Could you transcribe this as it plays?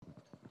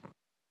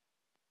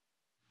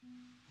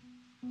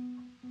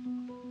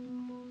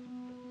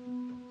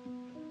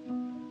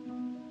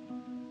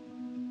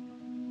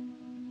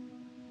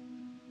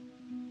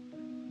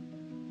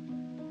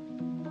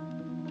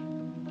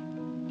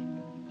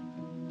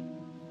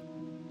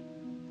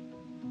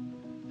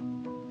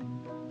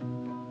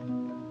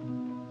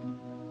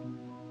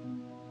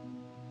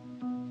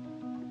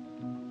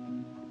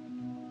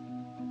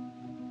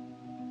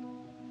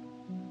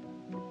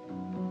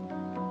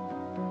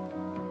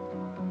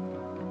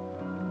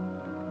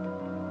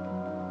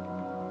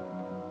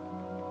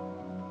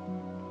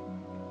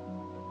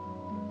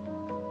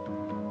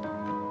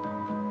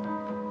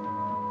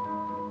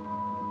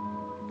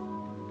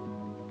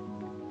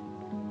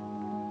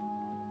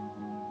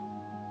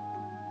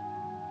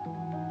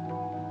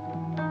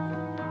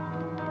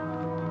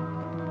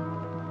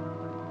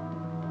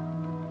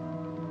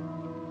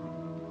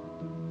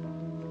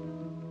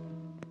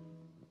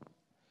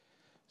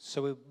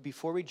So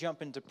before we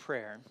jump into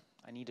prayer,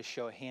 I need to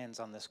show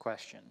hands on this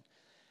question.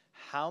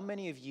 How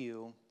many of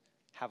you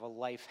have a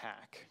life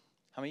hack?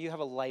 How many of you have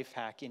a life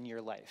hack in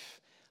your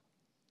life?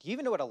 Do you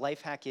even know what a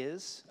life hack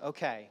is?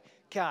 Okay.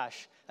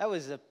 Gosh, that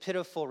was a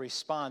pitiful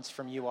response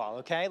from you all,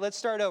 okay? Let's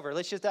start over.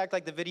 Let's just act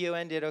like the video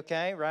ended,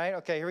 okay? Right?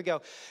 Okay, here we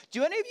go.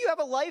 Do any of you have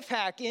a life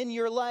hack in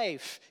your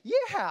life?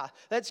 Yeah,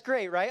 that's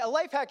great, right? A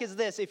life hack is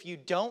this, if you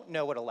don't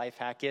know what a life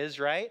hack is,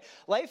 right?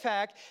 Life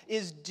hack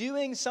is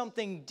doing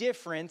something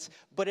different,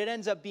 but it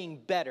ends up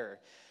being better.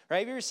 Right?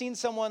 Have you ever seen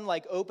someone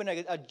like open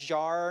a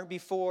jar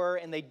before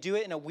and they do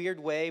it in a weird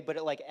way, but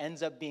it like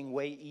ends up being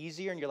way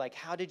easier and you're like,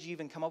 how did you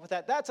even come up with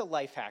that? That's a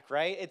life hack,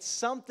 right? It's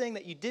something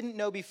that you didn't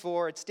know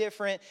before. It's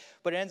different,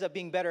 but it ends up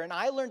being better. And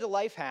I learned a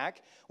life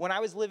hack when I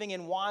was living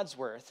in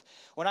Wadsworth.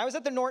 When I was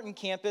at the Norton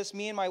campus,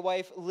 me and my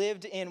wife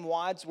lived in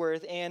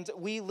Wadsworth, and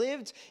we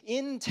lived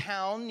in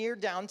town, near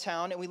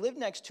downtown, and we lived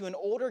next to an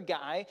older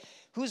guy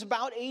who's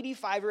about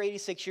 85 or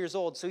 86 years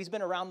old. So he's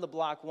been around the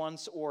block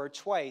once or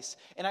twice.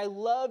 And I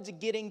loved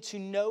getting to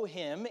know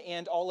him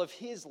and all of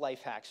his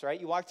life hacks,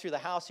 right? You walk through the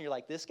house and you're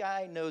like, this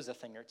guy knows a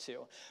thing or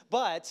two.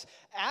 But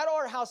at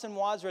our house in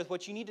Wadsworth,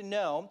 what you need to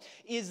know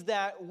is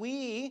that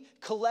we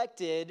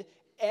collected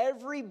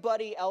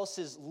everybody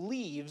else's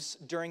leaves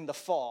during the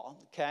fall,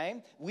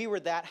 okay? We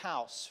were that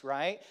house,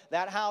 right?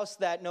 That house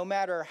that no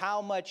matter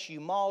how much you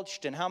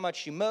mulched and how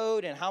much you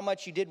mowed and how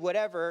much you did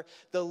whatever,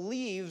 the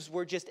leaves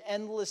were just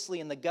endlessly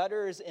in the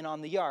gutters and on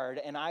the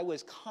yard, and I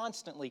was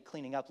constantly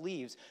cleaning up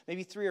leaves,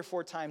 maybe 3 or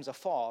 4 times a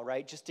fall,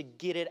 right? Just to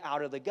get it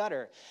out of the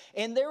gutter.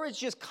 And there was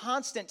just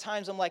constant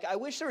times I'm like, I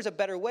wish there was a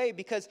better way,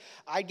 because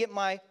I'd get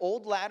my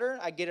old ladder,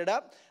 I'd get it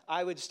up,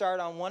 I would start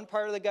on one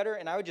part of the gutter,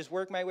 and I would just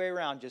work my way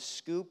around, just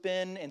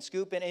scooping and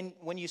scooping. And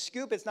when you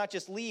scoop, it's not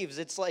just leaves,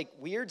 it's like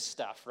weird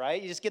stuff,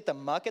 right? You just get the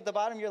muck at the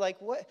bottom. You're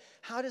like, what?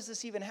 How does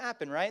this even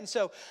happen, right? And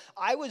so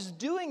I was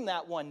doing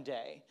that one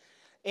day.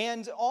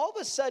 And all of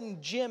a sudden,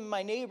 Jim,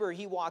 my neighbor,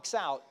 he walks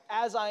out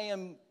as I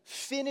am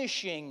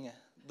finishing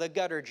the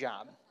gutter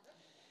job.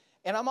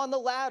 And I'm on the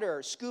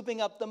ladder scooping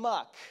up the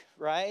muck,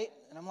 right?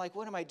 And I'm like,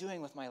 what am I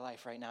doing with my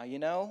life right now, you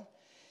know?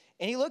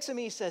 And he looks at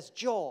me, he says,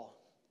 Joel,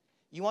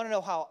 you want to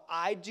know how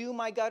I do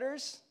my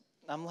gutters?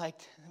 I'm like,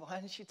 why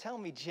didn't you tell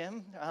me,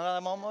 Jim?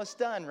 I'm almost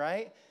done,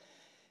 right?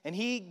 And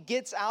he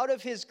gets out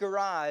of his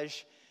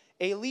garage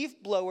a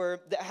leaf blower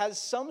that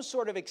has some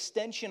sort of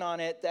extension on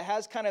it that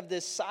has kind of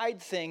this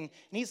side thing.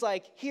 And he's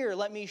like, here,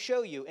 let me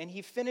show you. And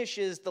he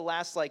finishes the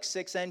last like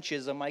 6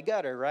 inches of my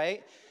gutter,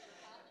 right?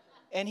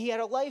 And he had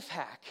a life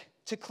hack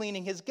to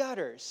cleaning his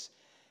gutters.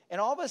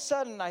 And all of a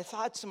sudden, I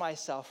thought to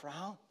myself,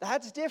 wow,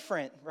 that's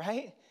different,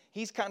 right?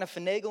 He's kind of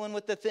finagling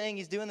with the thing.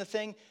 He's doing the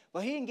thing.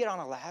 But he didn't get on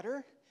a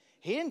ladder.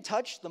 He didn't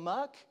touch the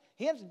muck.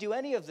 He didn't have to do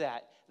any of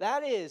that.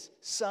 That is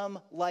some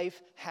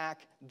life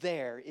hack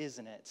there,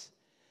 isn't it?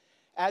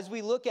 As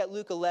we look at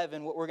Luke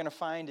 11, what we're going to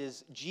find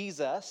is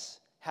Jesus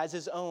has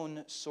his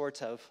own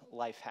sort of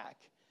life hack.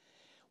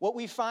 What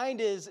we find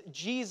is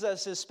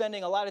Jesus is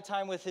spending a lot of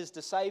time with his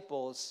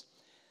disciples.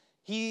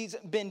 He's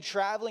been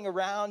traveling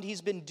around.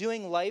 He's been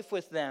doing life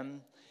with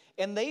them.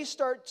 And they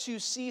start to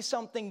see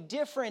something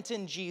different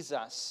in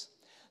Jesus,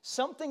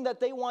 something that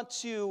they want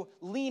to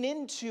lean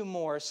into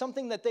more,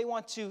 something that they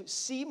want to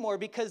see more,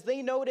 because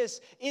they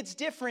notice it's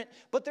different,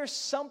 but there's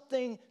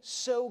something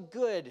so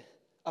good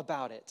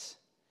about it.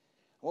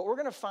 What we're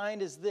going to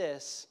find is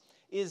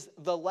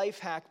the life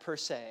hack per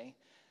se,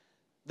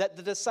 that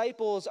the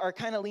disciples are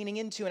kind of leaning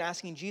into and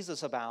asking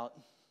Jesus about,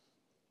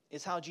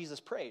 is how Jesus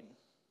prayed.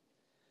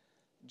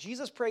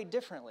 Jesus prayed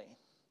differently,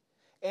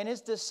 and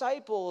his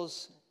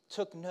disciples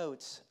took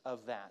notes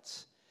of that.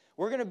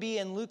 We're going to be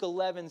in Luke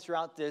 11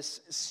 throughout this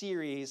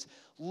series,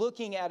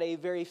 looking at a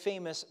very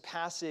famous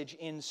passage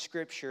in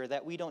Scripture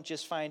that we don't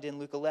just find in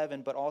Luke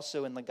 11, but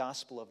also in the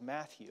Gospel of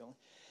Matthew.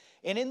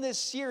 And in this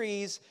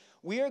series,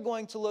 we are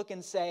going to look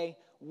and say,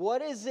 what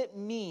does it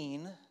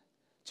mean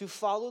to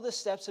follow the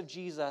steps of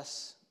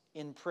Jesus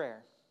in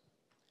prayer?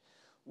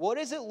 What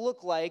does it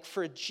look like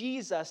for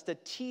Jesus to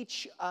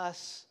teach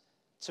us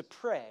to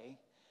pray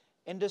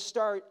and to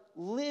start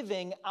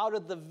living out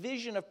of the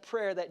vision of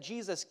prayer that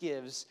Jesus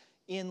gives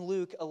in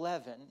Luke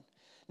 11.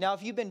 Now,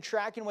 if you've been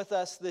tracking with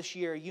us this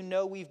year, you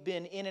know we've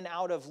been in and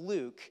out of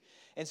Luke.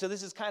 And so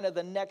this is kind of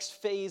the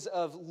next phase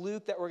of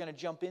Luke that we're going to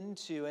jump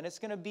into. And it's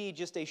going to be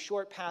just a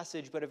short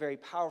passage, but a very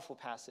powerful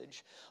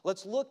passage.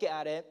 Let's look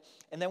at it,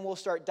 and then we'll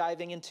start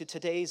diving into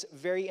today's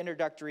very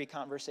introductory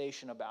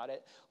conversation about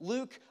it.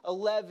 Luke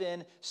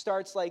 11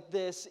 starts like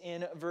this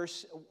in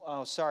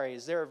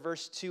is there a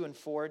verse 2 and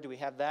 4? Do we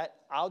have that?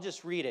 I'll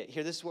just read it.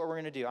 Here, this is what we're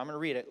going to do. I'm going to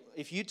read it.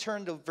 If you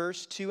turn to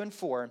verse 2 and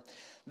 4,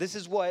 this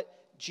is what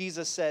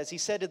Jesus says. He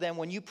said to them,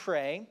 when you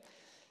pray,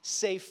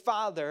 say,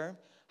 Father,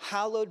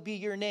 hallowed be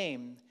your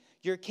name.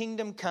 Your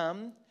kingdom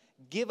come.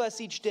 Give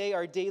us each day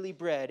our daily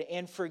bread,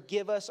 and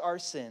forgive us our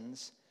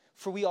sins,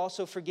 for we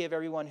also forgive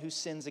everyone who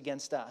sins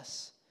against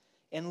us.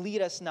 And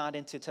lead us not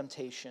into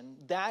temptation.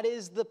 That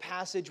is the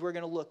passage we're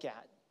going to look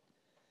at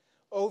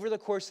over the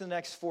course of the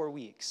next 4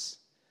 weeks.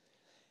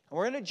 And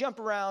we're going to jump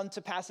around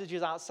to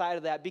passages outside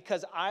of that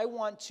because I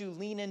want to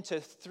lean into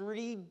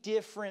 3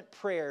 different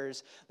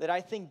prayers that I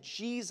think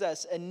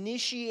Jesus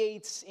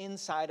initiates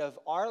inside of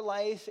our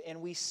life and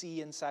we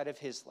see inside of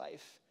his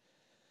life.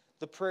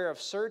 The prayer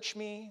of search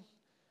me,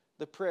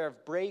 the prayer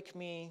of break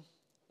me,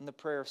 and the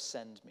prayer of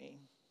send me.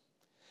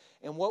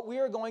 And what we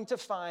are going to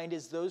find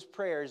is those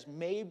prayers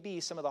may be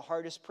some of the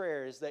hardest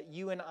prayers that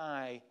you and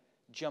I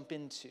jump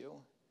into.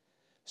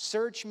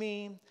 Search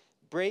me,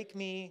 break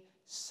me,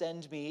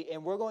 send me.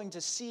 And we're going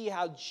to see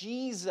how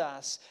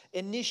Jesus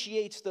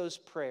initiates those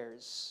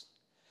prayers.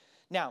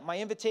 Now, my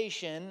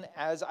invitation,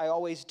 as I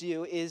always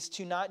do, is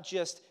to not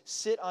just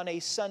sit on a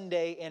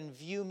Sunday and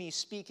view me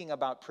speaking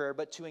about prayer,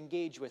 but to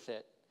engage with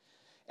it.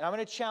 And I'm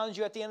going to challenge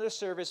you at the end of the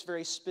service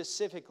very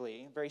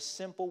specifically, a very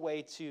simple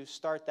way to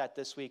start that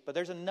this week. But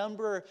there's a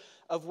number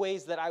of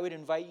ways that I would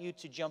invite you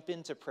to jump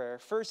into prayer.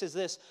 First is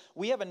this: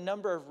 we have a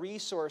number of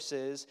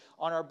resources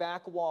on our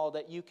back wall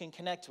that you can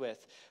connect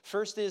with.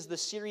 First is the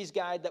series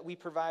guide that we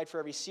provide for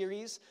every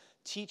series.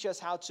 Teach Us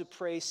How to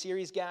Pray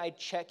series guide.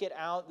 Check it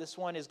out. This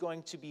one is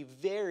going to be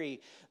very,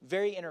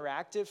 very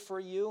interactive for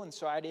you. And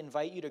so I'd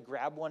invite you to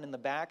grab one in the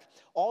back.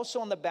 Also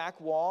on the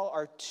back wall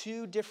are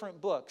 2 different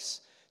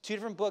books. 2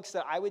 different books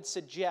that I would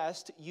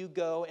suggest you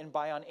go and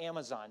buy on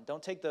Amazon.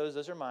 Don't take those.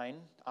 Those are mine.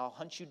 I'll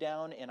hunt you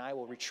down and I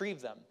will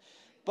retrieve them.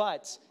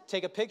 But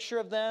take a picture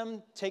of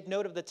them. Take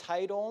note of the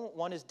title.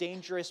 One is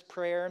Dangerous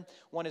Prayer.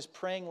 One is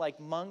Praying Like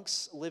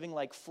Monks, Living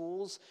Like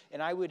Fools.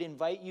 And I would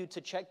invite you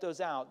to check those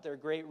out. They're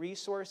great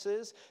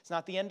resources. It's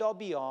not the end-all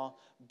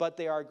be-all, but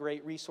they are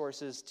great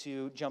resources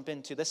to jump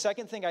into. The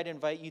second thing I'd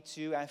invite you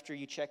to after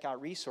you check out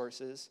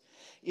resources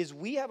is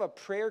we have a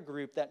prayer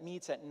group that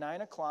meets at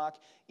 9 o'clock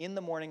in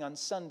the morning on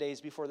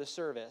Sundays before the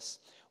service.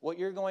 What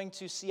you're going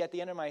to see at the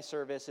end of my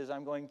service is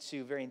I'm going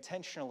to very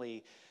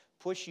intentionally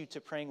push you to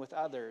praying with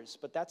others.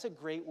 But that's a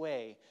great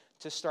way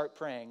to start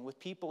praying with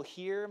people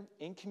here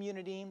in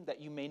community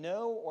that you may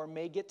know or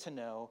may get to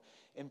know,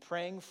 and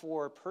praying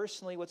for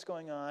personally what's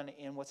going on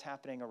and what's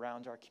happening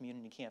around our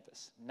community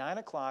campus. 9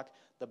 o'clock,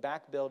 the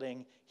back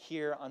building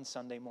here on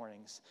Sunday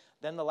mornings.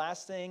 Then the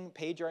last thing,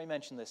 Paige already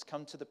mentioned this,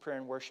 come to the prayer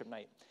and worship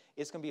night.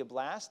 It's going to be a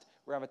blast.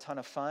 We're going to have a ton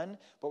of fun,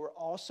 but we're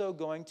also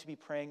going to be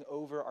praying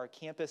over our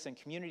campus and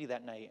community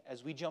that night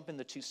as we jump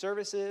into 2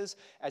 services,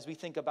 as we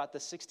think about the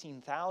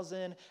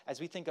 16,000, as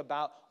we think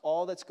about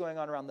all that's going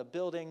on around the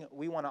building.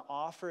 We want to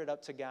offer it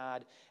up to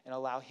God and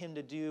allow him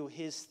to do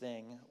his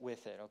thing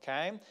with it,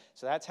 okay?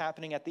 So that's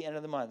happening at the end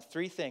of the month.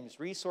 3 things: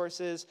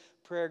 resources,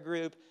 prayer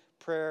group,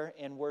 prayer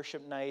and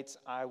worship nights.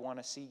 I want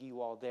to see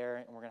you all there,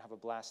 and we're going to have a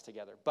blast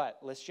together. But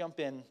let's jump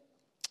in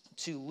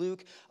to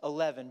Luke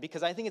 11,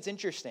 because I think it's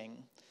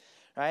interesting.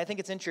 Right? I think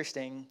it's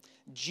interesting.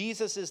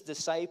 Jesus'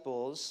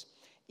 disciples,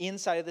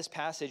 inside of this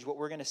passage, what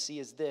we're going to see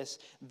is this.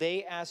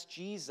 They asked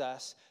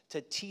Jesus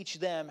to teach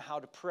them how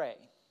to pray,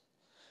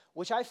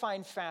 which I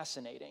find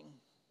fascinating,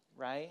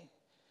 right?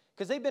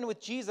 Because they've been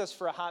with Jesus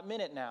for a hot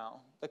minute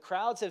now. The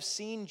crowds have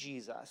seen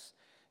Jesus.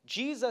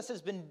 Jesus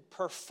has been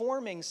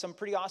performing some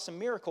pretty awesome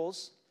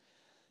miracles.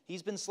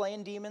 He's been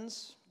slaying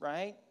demons,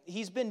 right?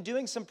 He's been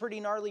doing some pretty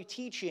gnarly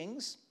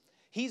teachings.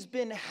 He's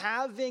been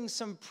having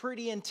some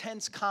pretty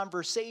intense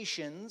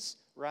conversations,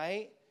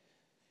 right?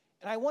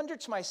 And I wonder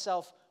to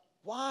myself,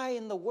 why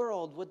in the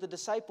world would the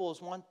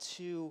disciples want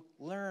to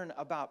learn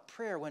about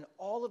prayer when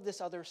all of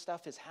this other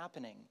stuff is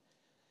happening?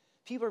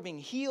 People are being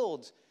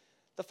healed.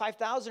 The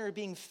 5,000 are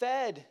being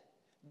fed.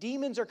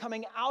 Demons are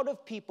coming out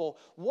of people.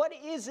 What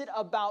is it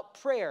about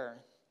prayer?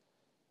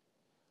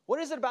 What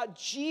is it about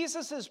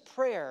Jesus'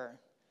 prayer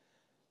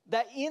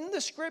that in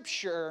the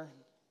scripture,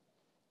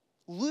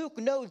 Luke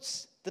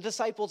notes the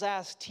disciples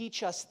asked,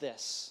 teach us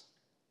this.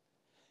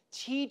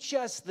 Teach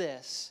us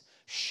this.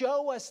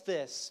 Show us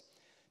this.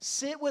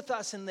 Sit with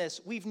us in this.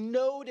 We've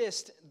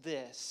noticed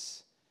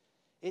this.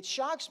 It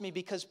shocks me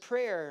because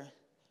prayer,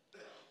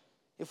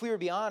 if we were to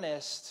be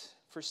honest,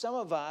 for some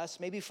of us,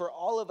 maybe for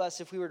all of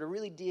us, if we were to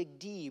really dig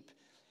deep,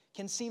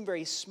 can seem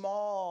very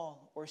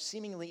small or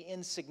seemingly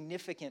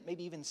insignificant,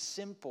 maybe even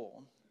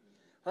simple.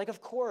 Like,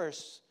 of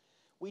course,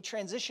 we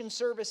transition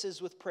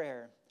services with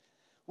prayer.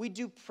 We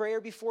do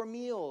prayer before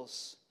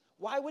meals.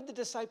 Why would the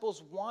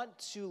disciples want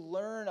to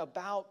learn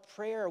about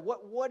prayer?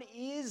 What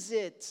is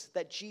it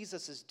that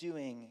Jesus is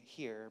doing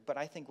here? But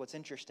I think what's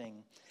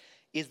interesting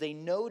is they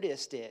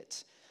noticed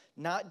it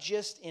not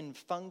just in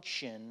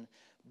function,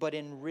 but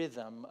in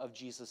rhythm of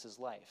Jesus'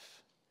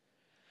 life.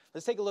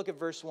 Let's take a look at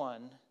verse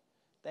 1.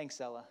 Thanks,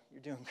 Ella.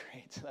 You're doing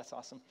great. That's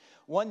awesome.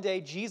 One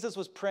day, Jesus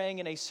was praying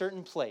in a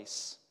certain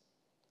place.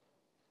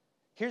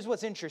 Here's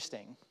what's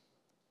interesting.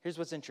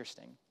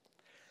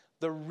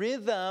 The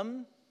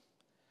rhythm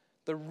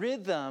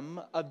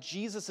of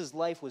Jesus'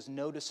 life was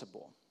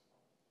noticeable.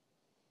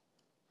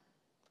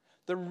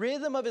 The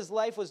rhythm of his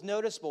life was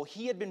noticeable.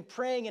 He had been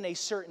praying in a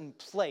certain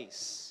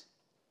place.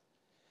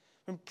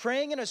 And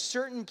praying in a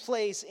certain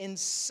place, in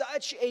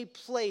such a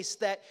place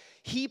that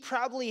he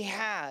probably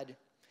had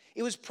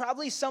It was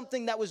probably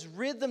something that was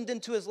rhythmed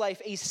into his life,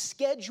 a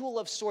schedule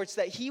of sorts,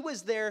 that he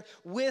was there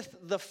with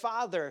the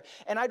Father.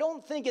 And I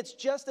don't think it's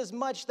just as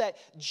much that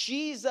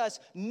Jesus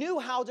knew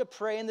how to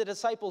pray and the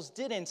disciples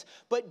didn't,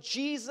 but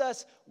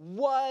Jesus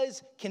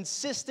was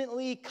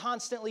consistently,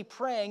 constantly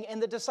praying,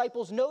 and the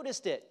disciples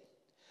noticed it.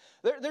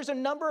 There's a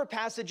number of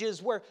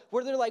passages where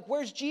they're like,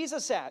 where's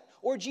Jesus at?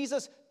 Or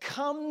Jesus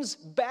comes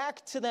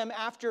back to them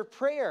after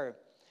prayer.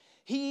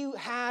 He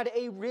had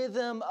a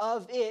rhythm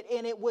of it,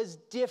 and it was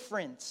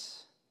different.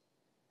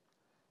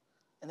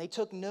 And they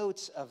took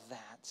notes of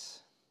that.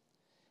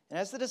 And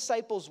as the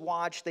disciples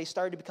watched, they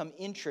started to become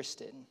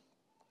interested.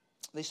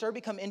 They started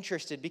to become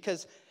interested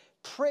because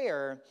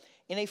prayer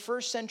in a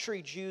first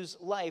century Jew's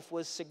life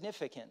was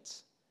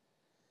significant.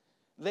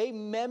 They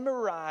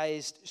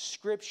memorized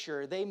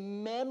scripture. They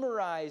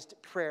memorized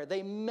prayer.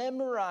 They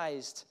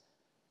memorized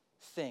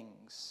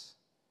things.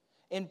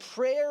 And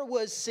prayer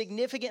was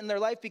significant in their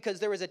life because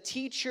there was a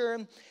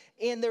teacher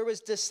and there was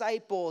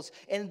disciples,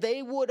 and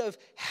they would have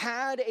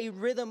had a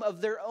rhythm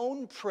of their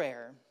own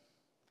prayer.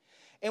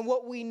 And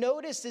what we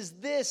notice is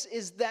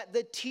that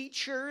the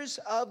teachers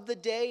of the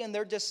day and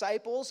their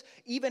disciples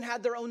even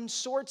had their own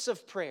sorts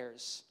of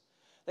prayers.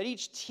 That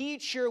each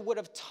teacher would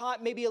have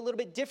taught maybe a little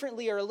bit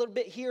differently, or a little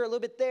bit here, a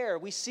little bit there.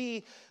 We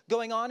see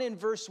going on in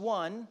verse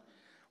 1,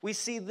 we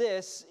see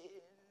this.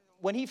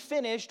 When he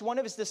finished, one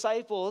of his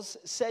disciples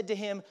said to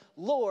him,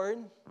 "Lord,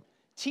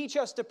 teach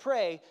us to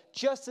pray,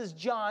 just as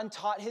John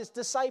taught his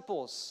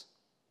disciples."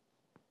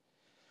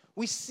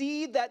 We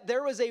see that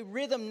there was a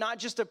rhythm, not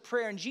just of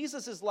prayer in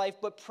Jesus' life,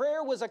 but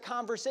prayer was a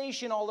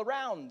conversation all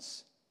around.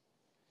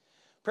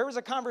 Prayer was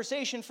a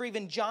conversation for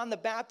even John the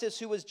Baptist,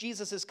 who was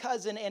Jesus'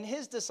 cousin, and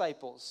his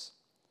disciples.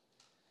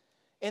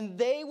 And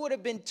they would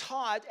have been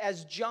taught,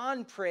 as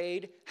John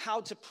prayed,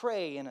 how to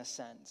pray in a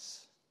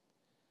sense.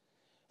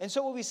 And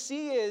so what we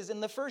see is, in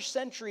the first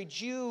century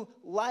Jew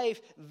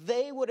life,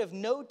 they would have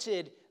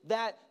noted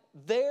that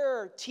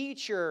their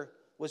teacher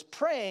was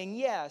praying,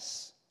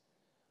 yes,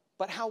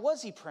 but how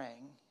was he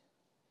praying?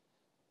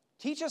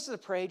 Teach us to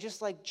pray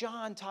just like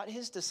John taught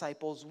his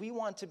disciples. We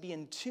want to be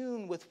in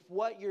tune with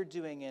what you're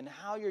doing and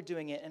how you're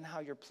doing it and how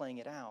you're playing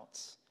it out.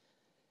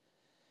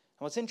 And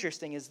what's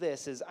interesting is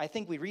this, is I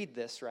think we read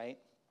this, right?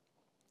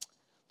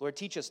 Lord,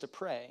 teach us to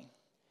pray.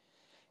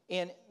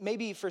 And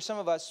maybe for some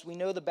of us, we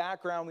know the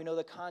background, we know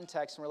the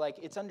context, and we're like,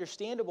 it's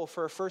understandable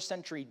for a first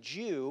century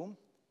Jew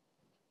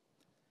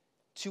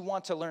to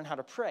want to learn how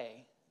to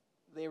pray.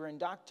 They were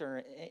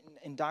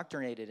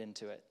indoctrinated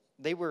into it.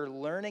 They were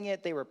learning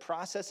it, they were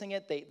processing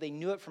it, they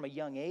knew it from a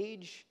young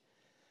age.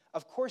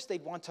 Of course,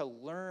 they'd want to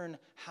learn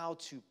how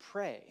to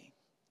pray.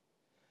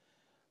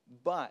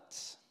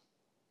 But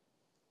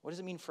what does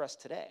it mean for us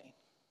today?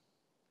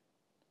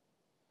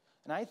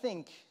 And I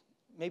think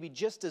maybe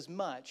just as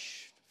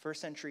much, first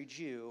century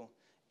Jew,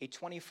 a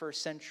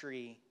 21st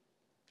century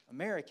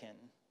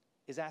American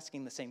is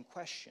asking the same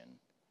question.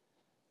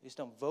 They just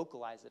don't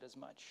vocalize it as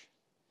much.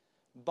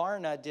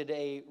 Barna did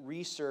a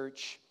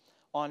research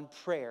on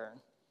prayer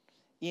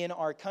in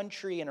our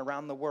country and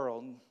around the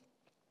world.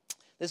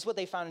 This is what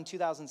they found in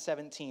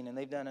 2017, and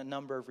they've done a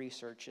number of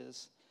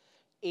researches.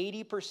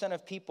 80%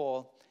 of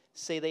people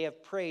say they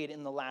have prayed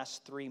in the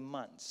last 3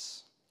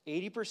 months.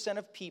 80%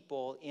 of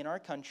people in our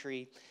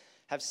country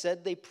have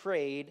said they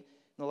prayed in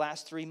the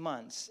last 3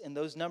 months, and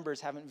those numbers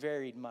haven't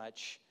varied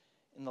much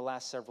in the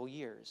last several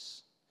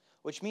years,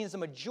 which means the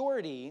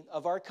majority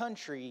of our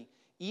country,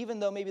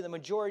 even though maybe the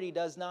majority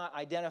does not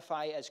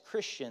identify as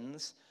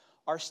Christians,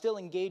 are still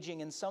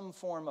engaging in some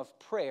form of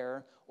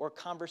prayer or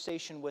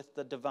conversation with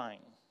the divine,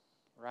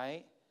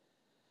 right?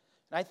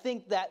 And I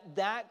think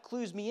that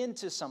clues me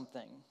into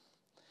something,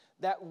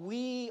 that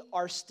we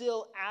are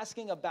still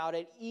asking about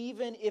it,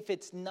 even if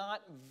it's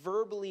not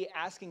verbally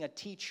asking a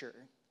teacher.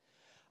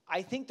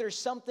 I think there's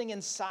something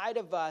inside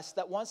of us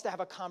that wants to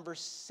have a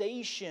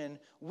conversation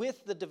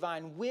with the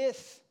divine,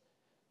 with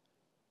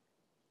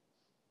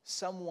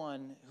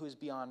someone who is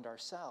beyond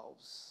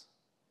ourselves.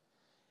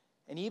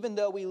 And even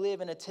though we live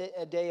in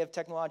a day of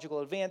technological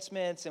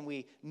advancements and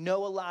we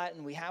know a lot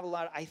and we have a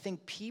lot, I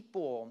think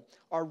people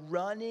are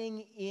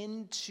running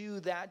into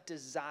that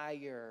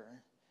desire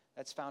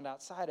that's found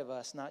outside of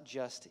us, not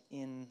just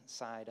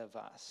inside of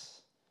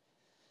us.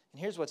 And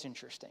here's what's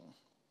interesting.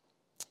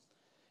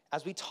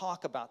 As we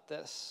talk about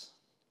this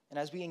and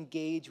as we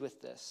engage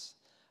with this,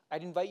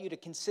 I'd invite you to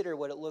consider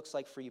what it looks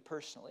like for you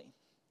personally.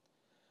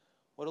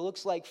 What it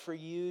looks like for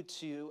you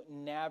to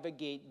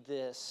navigate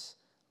this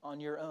on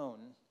your own,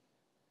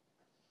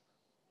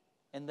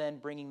 and then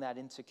bringing that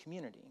into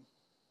community.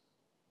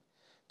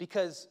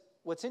 Because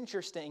what's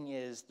interesting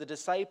is the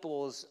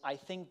disciples, I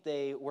think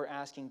they were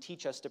asking,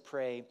 teach us to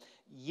pray.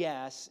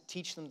 Yes,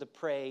 teach them to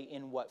pray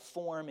in what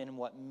form and in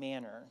what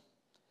manner.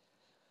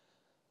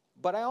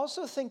 But I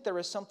also think there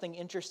is something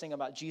interesting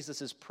about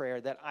Jesus' prayer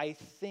that I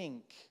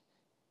think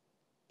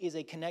is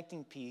a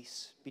connecting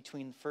piece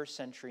between first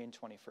century and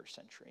 21st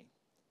century.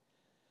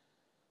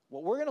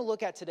 What we're going to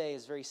look at today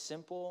is very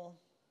simple,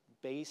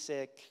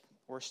 basic.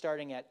 We're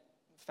starting at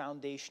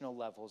foundational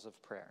levels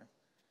of prayer.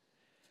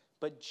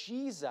 But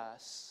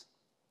Jesus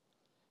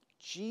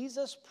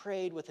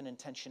prayed with an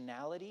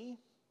intentionality.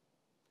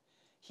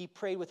 He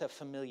prayed with a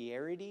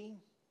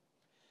familiarity.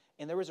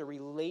 And there was a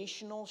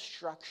relational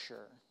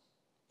structure,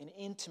 an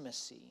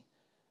intimacy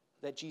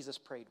that Jesus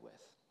prayed with.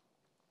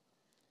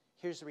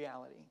 Here's the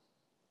reality.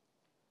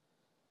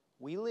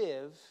 We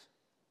live,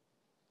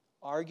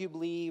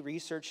 arguably,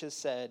 research has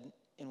said,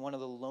 in one of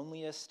the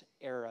loneliest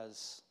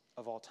eras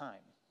of all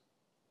time,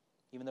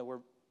 even though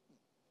we're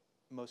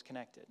most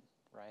connected,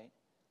 right?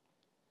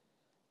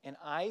 And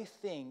I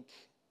think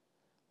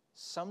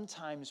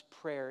sometimes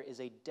prayer is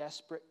a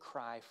desperate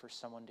cry for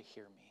someone to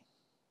hear me.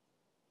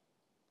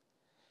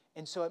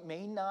 And so it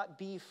may not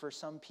be for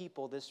some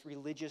people this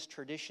religious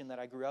tradition that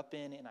I grew up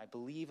in and I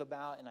believe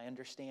about and I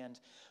understand,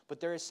 but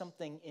there is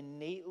something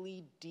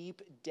innately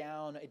deep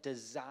down, a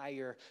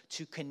desire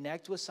to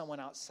connect with someone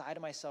outside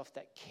of myself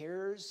that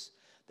cares,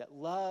 that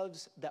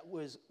loves, that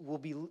will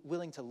be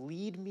willing to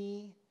lead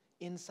me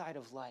inside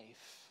of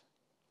life.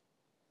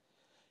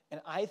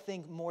 And I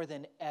think more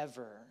than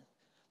ever,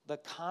 the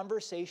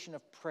conversation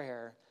of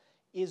prayer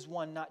is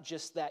one not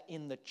just that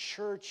in the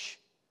church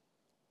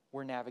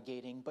we're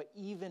navigating, but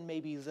even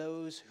maybe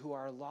those who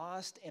are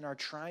lost and are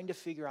trying to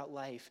figure out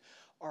life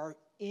are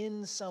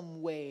in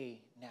some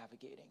way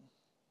navigating.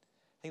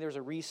 I think there was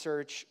a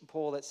research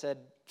poll that said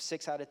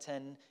 6 out of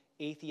 10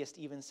 atheists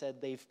even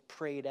said they've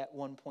prayed at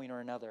one point or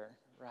another,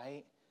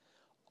 right?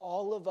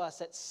 All of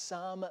us at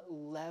some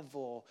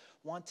level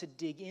want to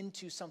dig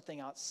into something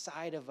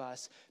outside of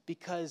us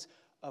because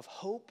of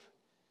hope,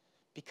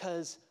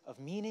 because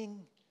of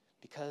meaning,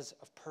 because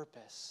of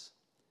purpose.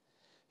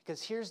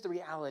 Because here's the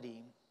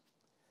reality.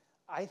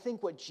 I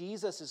think what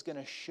Jesus is going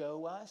to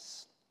show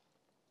us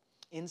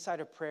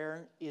inside of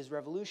prayer is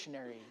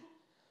revolutionary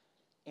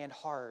and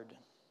hard.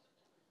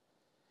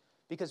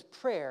 Because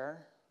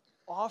prayer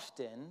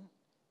often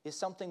is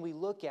something we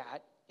look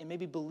at and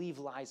maybe believe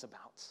lies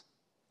about.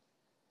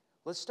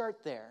 Let's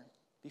start there.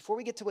 Before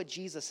we get to what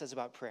Jesus says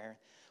about prayer,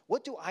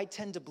 what do I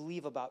tend to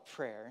believe about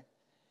prayer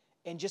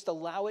and just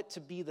allow it to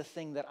be the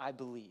thing that I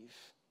believe?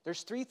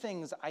 There's 3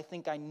 things I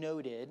think I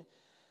noted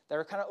that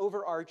are kind of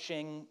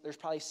overarching. There's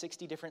probably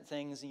 60 different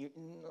things in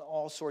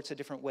all sorts of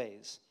different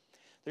ways.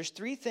 There's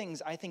 3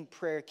 things I think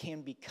prayer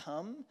can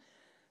become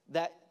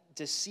that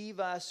deceive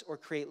us or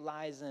create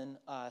lies in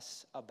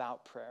us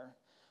about prayer.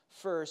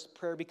 First,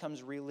 prayer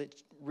becomes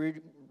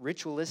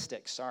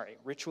ritualistic.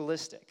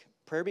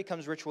 Prayer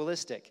becomes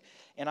ritualistic.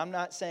 And I'm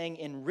not saying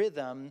in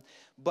rhythm,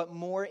 but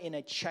more in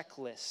a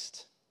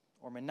checklist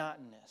or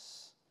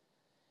monotonous.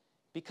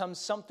 Becomes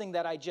something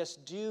that I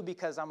just do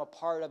because I'm a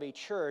part of a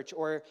church,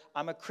 or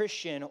I'm a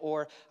Christian,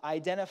 or I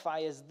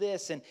identify as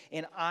this, and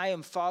I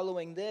am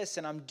following this,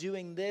 and I'm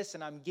doing this,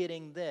 and I'm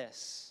getting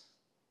this.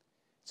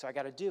 So I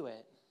got to do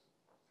it.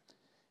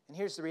 And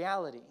here's the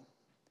reality,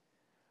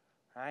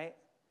 right?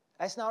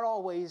 That's not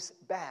always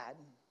bad.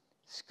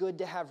 It's good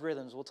to have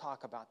rhythms. We'll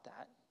talk about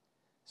that.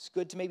 It's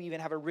good to maybe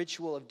even have a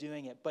ritual of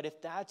doing it. But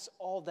if that's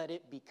all that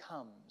it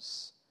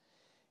becomes,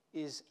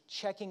 is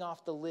checking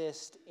off the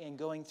list and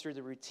going through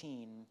the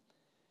routine,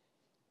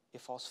 it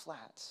falls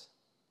flat.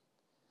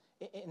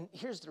 And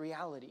here's the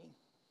reality.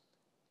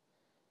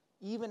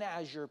 Even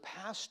as your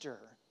pastor,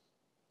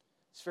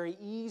 it's very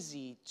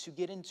easy to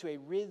get into a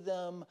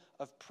rhythm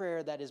of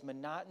prayer that is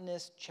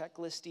monotonous,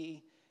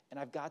 checklisty, and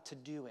I've got to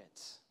do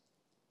it.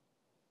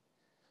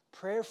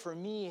 Prayer for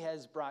me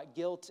has brought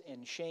guilt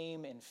and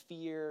shame and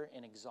fear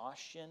and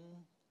exhaustion.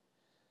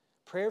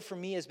 Prayer for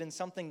me has been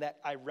something that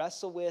I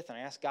wrestle with and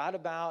I ask God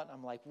about.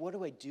 I'm like, what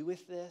do I do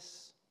with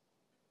this?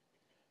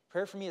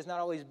 Prayer for me has not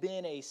always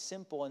been a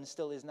simple, and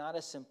still is not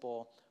a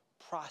simple,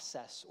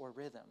 process or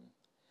rhythm.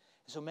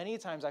 So many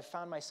times I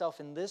found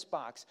myself in this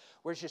box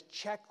where it's just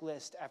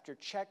checklist after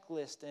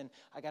checklist, and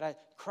I got to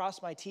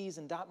cross my T's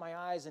and dot my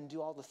I's and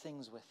do all the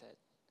things with it.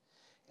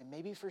 And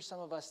maybe for some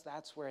of us,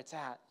 that's where it's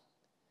at.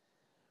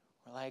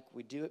 We're like,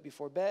 we do it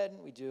before bed,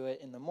 we do it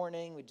in the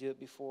morning, we do it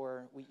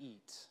before we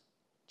eat.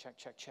 Check,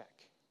 check, check.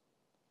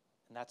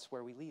 And that's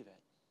where we leave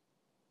it.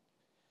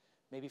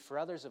 Maybe for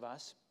others of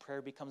us,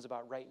 prayer becomes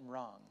about right and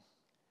wrong.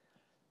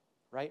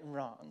 Right and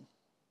wrong.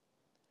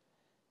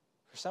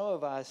 For some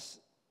of us,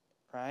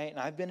 right, and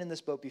I've been in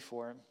this boat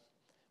before,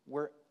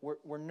 we're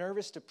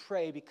nervous to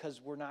pray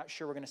because we're not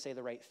sure we're going to say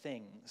the right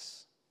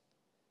things.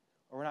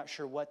 Or we're not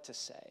sure what to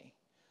say.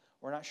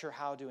 We're not sure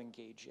how to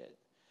engage it.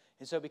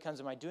 And so it becomes,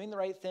 am I doing the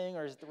right thing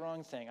or is it the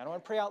wrong thing? I don't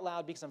want to pray out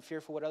loud because I'm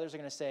fearful what others are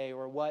going to say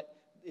or what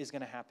is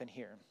going to happen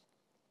here.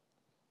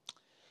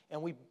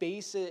 And we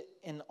base it,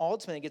 and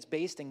ultimately it gets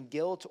based in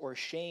guilt or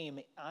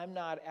shame. I'm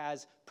not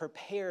as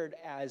prepared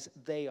as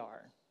they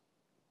are.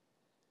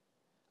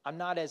 I'm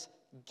not as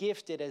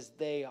gifted as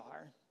they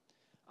are.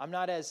 I'm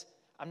not as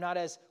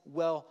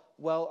well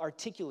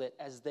articulate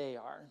as they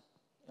are.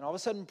 And all of a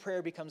sudden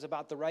prayer becomes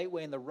about the right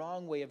way and the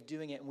wrong way of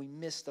doing it, and we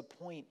miss the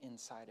point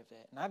inside of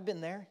it. And I've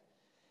been there.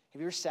 Have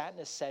you ever sat in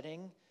a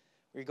setting where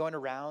you're going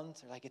around,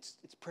 they're like, it's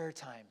prayer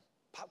time,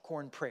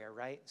 popcorn prayer,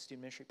 right?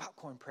 Student ministry,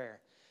 popcorn prayer.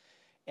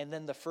 And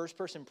then the first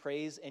person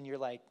prays, and you're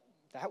like,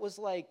 that was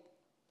like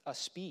a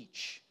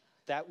speech.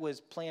 that was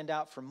planned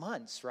out for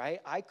months, right?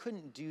 I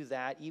couldn't do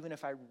that even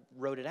if I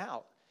wrote it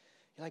out.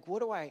 You're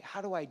like,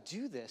 how do I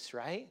do this,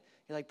 right?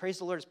 You're like, praise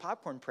the Lord, it's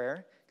popcorn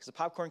prayer, because the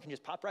popcorn can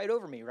just pop right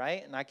over me,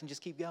 right? And I can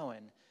just keep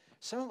going.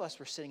 Some of us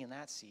were sitting in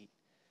that seat.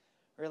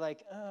 We're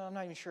like, oh, I'm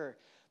not even sure.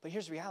 But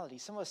here's the reality.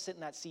 Some of us sit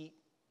in that seat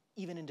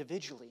even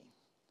individually.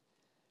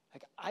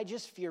 Like, I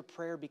just fear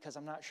prayer because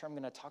I'm not sure I'm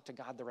going to talk to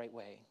God the right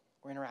way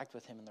or interact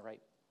with him in the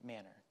right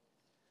manner.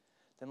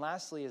 Then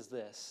lastly is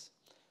this.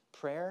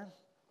 Prayer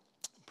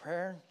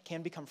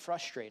can become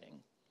frustrating.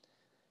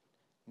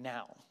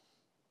 Now,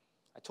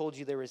 I told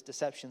you there was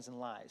deceptions and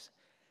lies.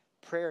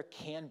 Prayer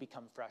can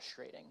become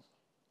frustrating.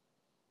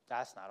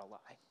 That's not a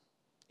lie.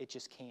 It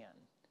just can.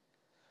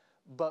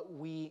 But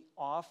we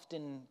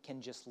often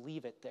can just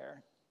leave it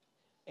there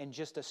and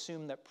just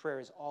assume that prayer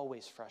is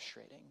always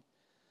frustrating.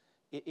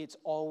 It's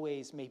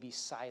always maybe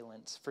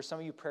silence. For some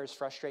of you, prayer is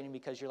frustrating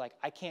because you're like,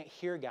 I can't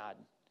hear God.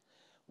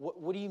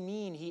 What do you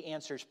mean he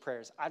answers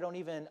prayers? I don't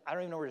even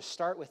know where to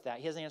start with that.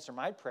 He doesn't answer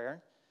my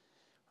prayer,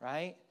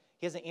 right?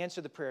 He hasn't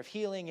answered the prayer of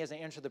healing. He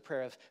hasn't answered the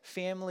prayer of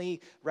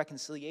family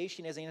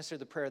reconciliation. He hasn't answered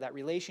the prayer of that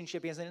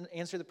relationship. He hasn't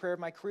answered the prayer of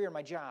my career,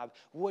 my job.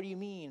 What do you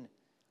mean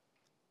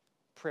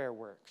prayer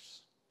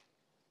works?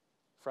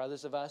 For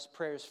others of us,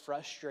 prayer is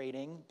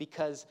frustrating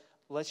because,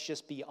 let's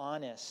just be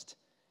honest,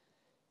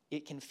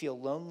 it can feel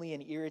lonely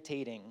and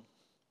irritating.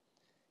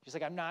 Just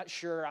like, I'm not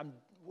sure,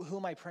 who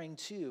am I praying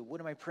to?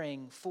 What am I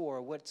praying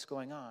for? What's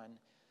going on?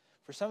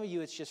 For some of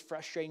you, it's just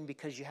frustrating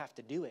because you have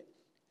to do it.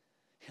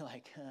 You're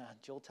like,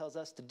 Joel tells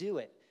us to do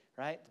it,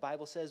 right? The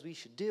Bible says we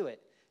should do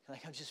it. You're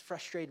like, I'm just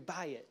frustrated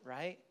by it,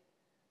 right?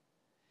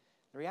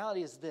 The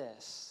reality is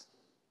this.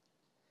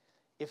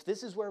 If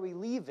this is where we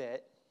leave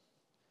it,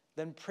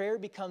 then prayer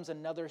becomes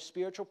another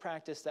spiritual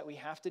practice that we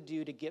have to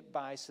do to get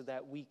by so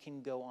that we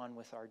can go on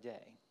with our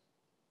day.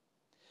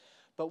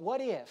 But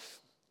what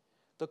if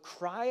the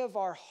cry of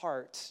our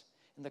heart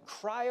and the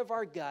cry of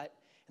our gut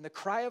and the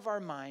cry of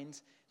our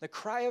minds, the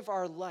cry of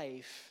our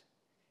life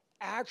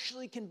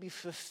actually can be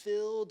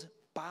fulfilled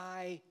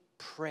by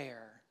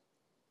prayer?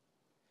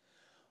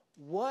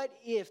 What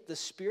if the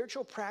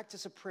spiritual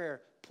practice of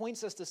prayer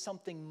points us to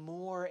something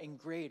more and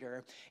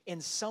greater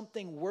and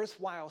something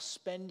worthwhile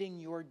spending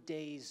your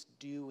days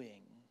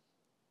doing?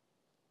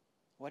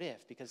 What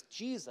if? Because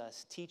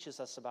Jesus teaches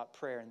us about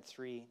prayer in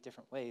 3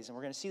 different ways, and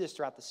we're going to see this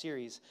throughout the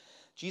series.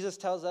 Jesus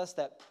tells us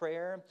that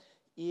prayer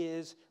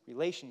is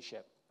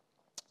relationship.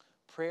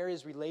 Prayer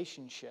is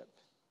relationship.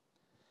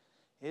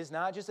 It is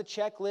not just a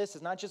checklist.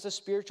 It's not just a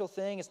spiritual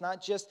thing. It's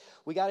not just,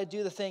 we got to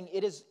do the thing.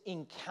 It is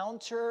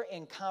encounter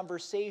and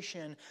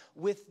conversation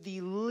with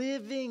the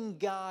living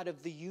God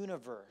of the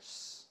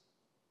universe.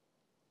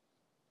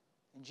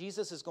 And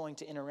Jesus is going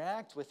to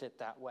interact with it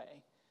that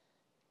way.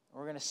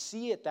 We're going to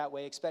see it that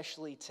way,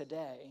 especially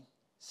today.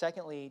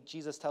 Secondly,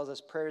 Jesus tells us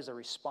prayer is a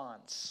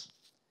response.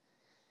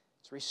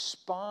 It's a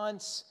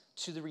response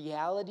to the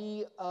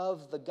reality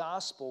of the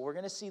gospel. We're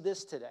going to see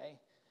this today.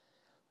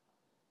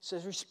 So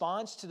as a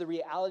response to the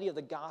reality of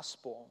the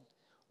gospel,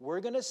 we're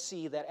going to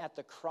see that at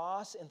the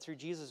cross and through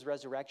Jesus'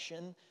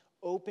 resurrection,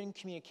 open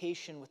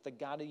communication with the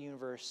God of the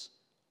universe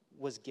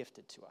was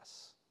gifted to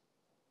us.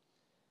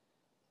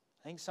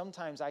 I think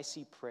sometimes I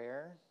see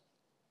prayer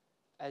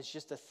as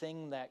just a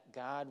thing that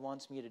God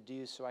wants me to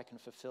do so I can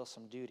fulfill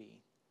some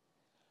duty.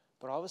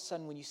 But all of a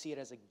sudden, when you see it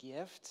as a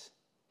gift,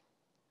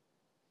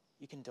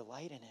 you can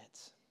delight in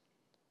it,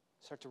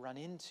 start to run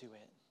into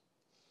it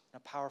in a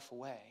powerful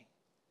way.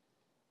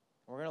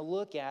 We're going to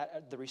look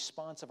at the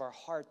response of our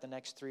heart the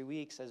next 3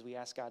 weeks as we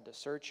ask God to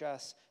search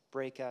us,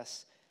 break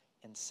us,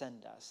 and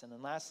send us. And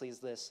then lastly is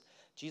this.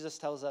 Jesus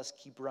tells us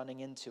keep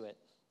running into it.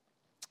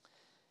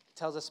 He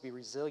tells us to be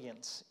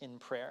resilient in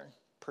prayer,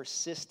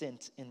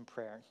 persistent in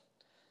prayer.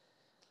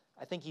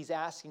 I think he's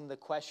asking the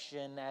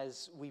question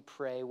as we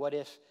pray, what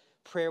if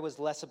prayer was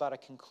less about a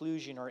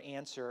conclusion or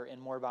answer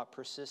and more about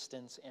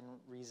persistence and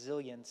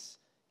resilience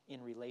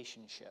in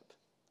relationship?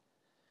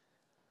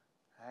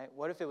 Right?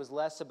 What if it was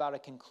less about a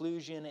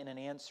conclusion and an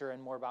answer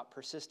and more about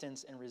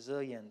persistence and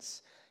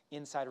resilience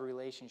inside a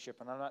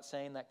relationship? And I'm not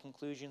saying that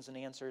conclusions and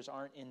answers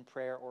aren't in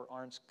prayer or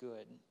aren't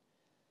good.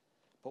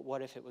 But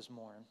what if it was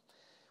more?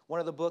 One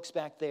of the books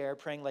back there,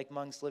 Praying Like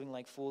Monks, Living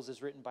Like Fools,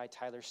 is written by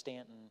Tyler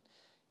Stanton.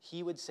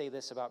 He would say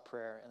this about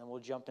prayer, and then we'll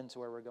jump into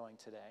where we're going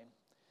today.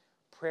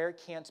 Prayer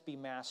can't be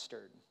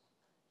mastered.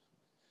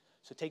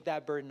 So take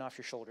that burden off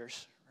your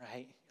shoulders,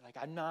 right? Like,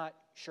 I'm not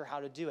sure how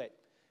to do it.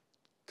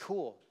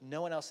 Cool.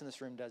 No one else in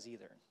this room does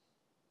either.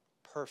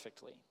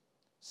 Perfectly.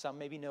 Some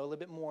maybe know a little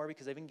bit more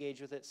because they've engaged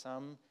with it.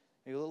 Some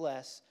maybe a little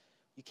less.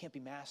 You can't be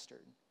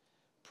mastered.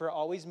 Prayer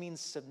always means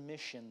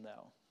submission,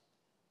 though.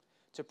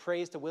 To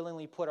pray is to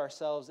willingly put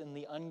ourselves in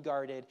the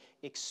unguarded,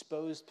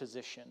 exposed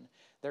position.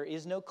 There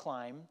is no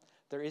climb.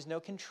 There is no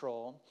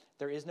control.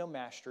 There is no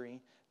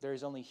mastery. There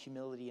is only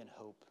humility and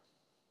hope.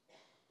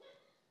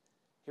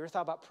 You ever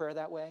thought about prayer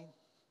that way?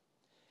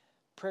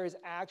 Prayer is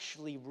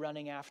actually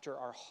running after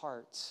our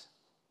hearts.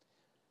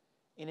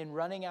 And in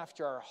running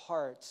after our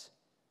hearts,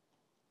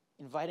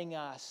 inviting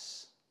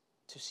us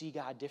to see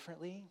God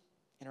differently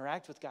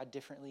interact with God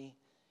differently,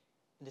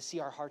 and to see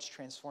our hearts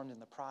transformed in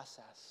the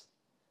process.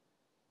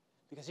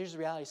 Because here's the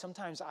reality.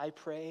 Sometimes I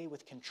pray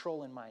with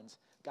control in mind.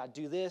 God,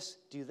 do this,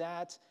 do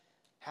that,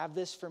 have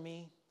this for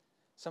me.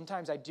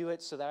 Sometimes I do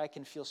it so that I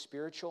can feel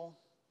spiritual.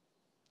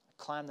 I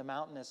climb the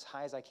mountain as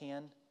high as I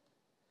can.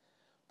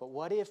 But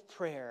what if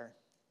prayer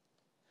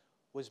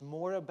was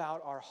more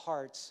about our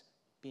hearts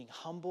being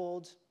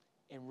humbled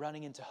and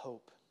running into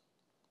hope?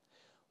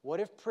 What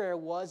if prayer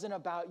wasn't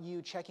about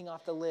you checking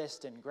off the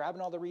list and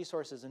grabbing all the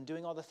resources and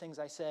doing all the things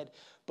I said,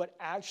 but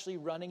actually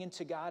running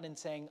into God and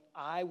saying,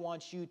 I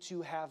want you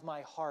to have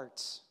my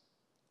heart?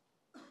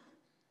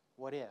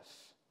 What if?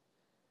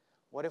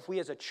 What if we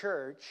as a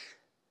church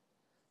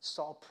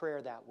saw prayer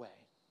that way?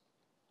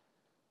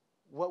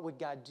 What would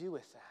God do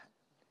with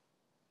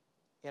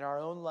that? In our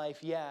own life,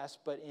 yes,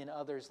 but in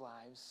others'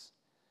 lives.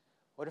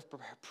 What if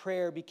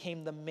prayer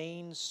became the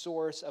main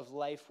source of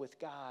life with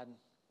God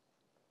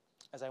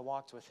as I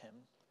walked with him?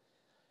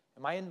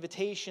 And my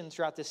invitation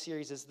throughout this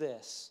series is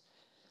this: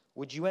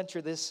 would you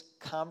enter this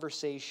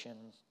conversation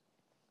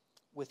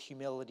with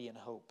humility and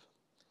hope?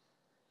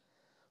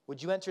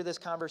 Would you enter this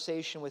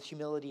conversation with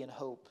humility and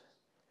hope?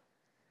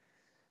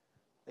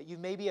 That you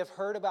maybe have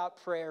heard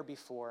about prayer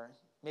before.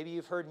 Maybe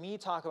you've heard me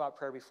talk about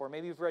prayer before.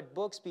 Maybe you've read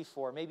books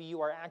before. Maybe you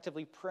are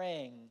actively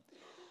praying.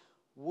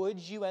 Would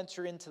you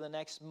enter into the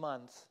next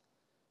month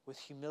with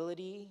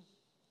humility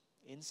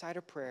inside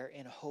of prayer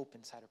and hope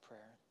inside of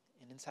prayer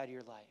and inside of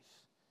your life?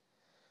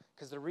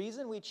 Because the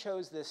reason we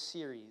chose this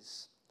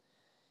series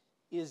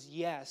is,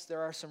 yes,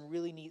 there are some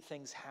really neat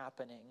things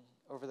happening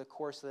over the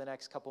course of the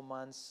next couple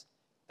months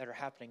that are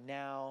happening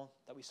now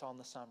that we saw in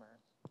the summer.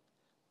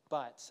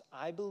 But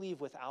I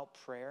believe without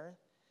prayer,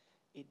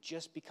 it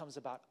just becomes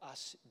about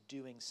us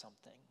doing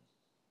something.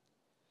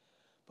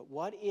 But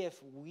what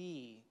if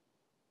we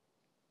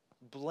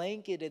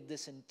blanketed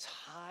this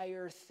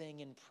entire thing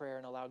in prayer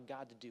and allowed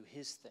God to do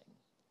his thing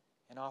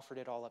and offered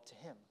it all up to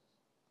him?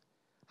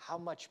 How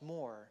much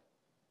more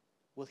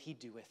will he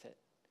do with it?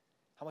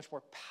 How much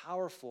more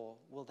powerful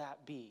will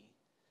that be?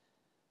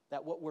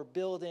 That what we're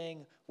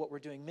building, what we're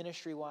doing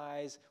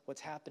ministry-wise,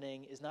 what's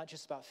happening is not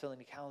just about filling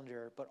the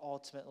calendar, but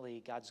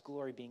ultimately God's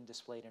glory being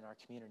displayed in our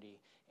community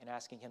and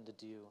asking him to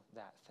do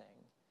that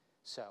thing.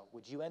 So,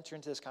 would you enter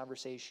into this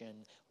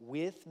conversation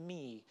with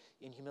me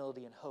in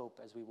humility and hope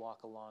as we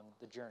walk along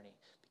the journey?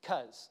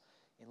 Because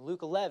in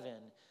Luke 11,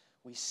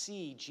 we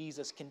see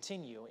Jesus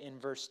continue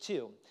in verse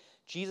 2.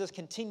 Jesus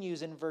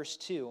continues in verse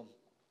 2.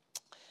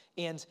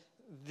 And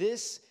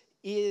this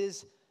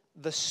is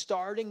the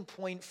starting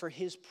point for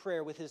his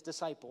prayer with his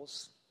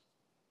disciples.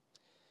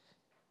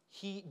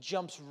 He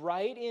jumps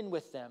right in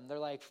with them. They're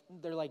like,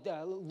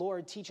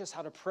 Lord, teach us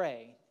how to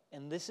pray.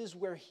 And this is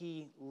where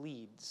he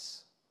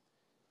leads.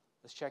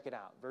 Let's check it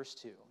out. Verse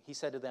 2. He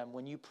said to them,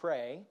 when you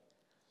pray,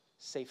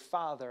 say,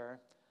 Father,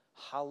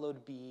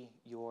 hallowed be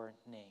your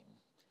name.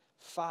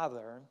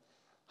 Father,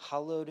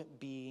 hallowed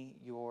be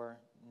your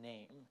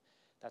name.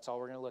 That's all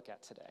we're going to look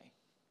at today.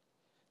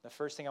 The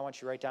first thing I want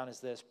you to write down is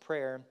this: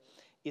 prayer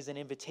is an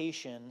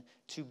invitation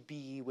to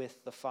be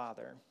with the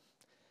Father.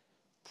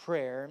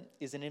 Prayer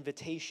is an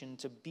invitation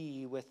to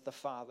be with the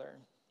Father.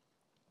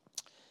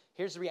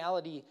 Here's the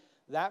reality.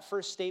 That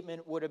first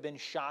statement would have been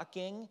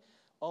shocking,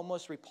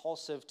 almost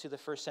repulsive to the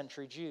first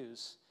century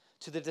Jews,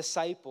 to the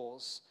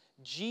disciples.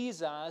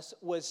 Jesus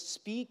was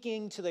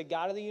speaking to the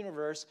God of the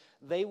universe.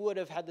 They would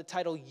have had the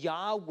title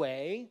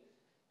Yahweh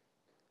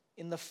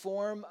in the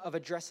form of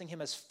addressing him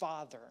as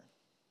Father.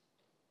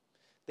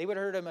 They would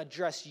have heard him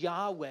address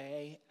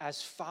Yahweh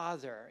as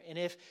Father. And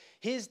if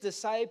his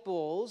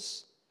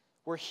disciples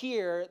were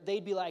here,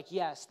 they'd be like,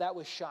 yes, that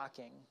was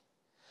shocking.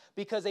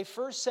 Because a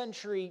first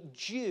century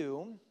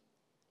Jew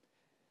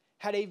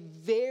had a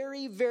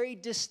very, very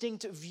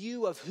distinct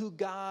view of who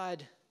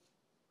God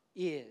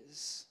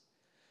is.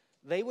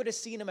 They would have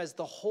seen him as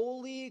the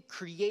holy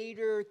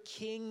creator,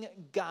 king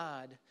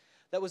God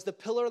that was the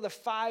pillar of the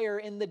fire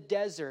in the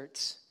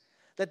desert,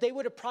 that they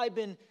would have probably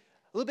been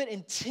a little bit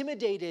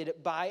intimidated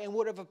by and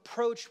would have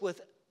approached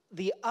with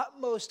the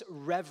utmost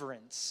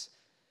reverence.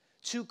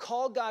 To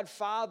call God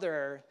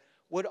Father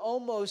would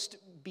almost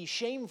be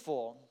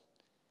shameful,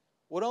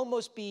 would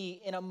almost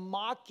be in a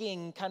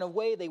mocking kind of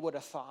way, they would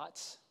have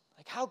thought.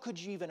 Like, how could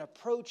you even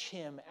approach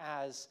him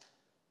as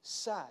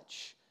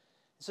such?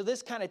 So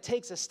this kind of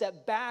takes a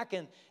step back,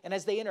 and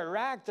as they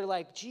interact, they're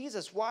like,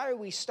 Jesus, why are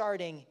we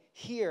starting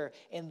here?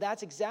 And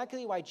that's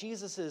exactly why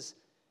Jesus's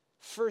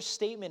first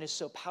statement is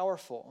so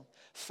powerful.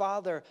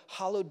 Father,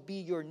 hallowed be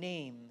your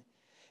name.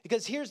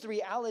 Because here's the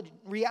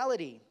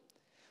reality.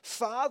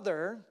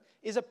 Father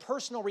is a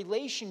personal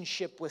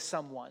relationship with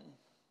someone.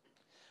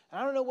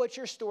 I don't know what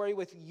your story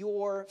with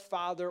your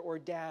father or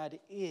dad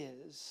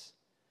is,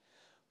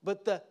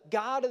 but the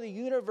God of the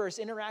universe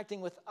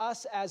interacting with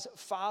us as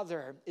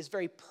Father is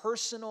very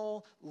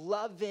personal,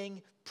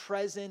 loving,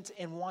 present,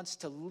 and wants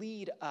to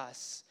lead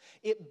us.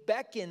 It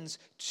beckons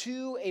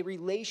to a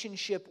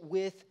relationship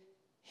with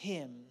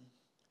him.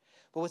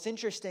 But what's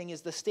interesting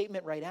is the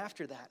statement right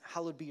after that,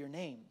 hallowed be your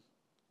name.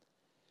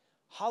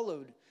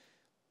 Hallowed,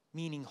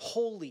 meaning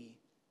holy,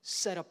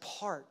 set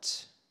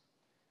apart,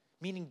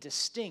 meaning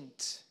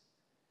distinct,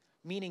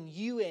 meaning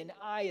you and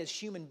I as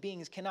human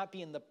beings cannot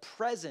be in the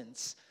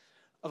presence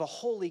of a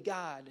holy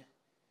God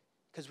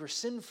because we're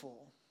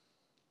sinful.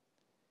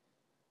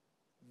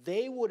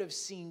 They would have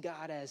seen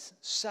God as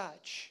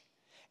such.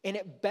 And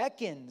it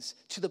beckons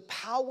to the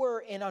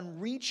power and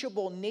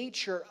unreachable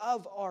nature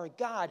of our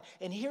God.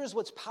 And here's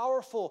what's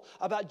powerful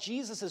about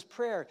Jesus'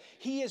 prayer.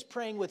 He is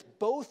praying with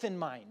both in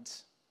mind,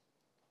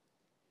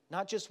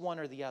 not just one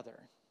or the other.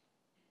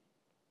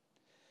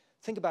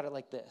 Think about it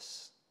like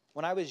this.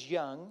 When I was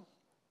young,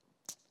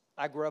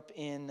 I grew up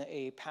in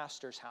a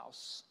pastor's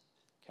house,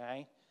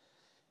 okay?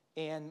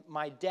 And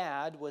my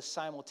dad was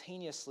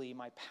simultaneously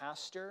my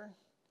pastor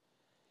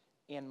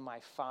and my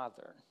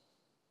father.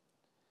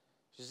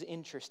 Which is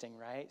interesting,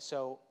 right?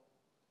 So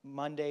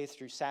Monday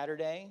through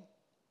Saturday,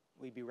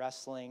 we'd be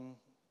wrestling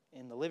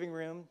in the living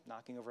room,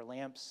 knocking over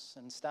lamps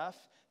and stuff,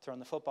 throwing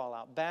the football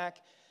out back,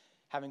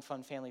 having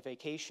fun family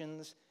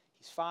vacations.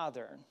 He's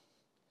father.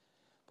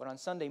 But on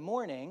Sunday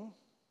morning,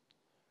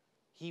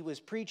 he was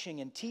preaching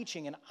and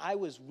teaching, and I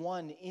was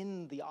one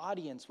in the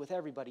audience with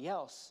everybody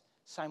else.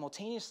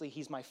 Simultaneously,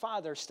 he's my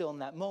father still in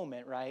that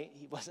moment, right?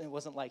 It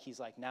wasn't like he's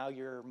like, now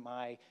you're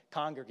my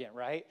congregant,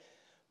 right?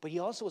 But he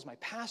also was my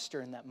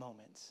pastor in that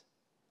moment.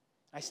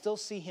 I still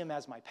see him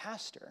as my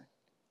pastor.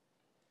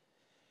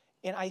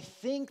 And I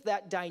think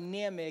that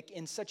dynamic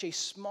in such a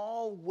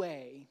small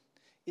way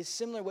is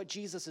similar to what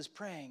Jesus is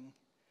praying.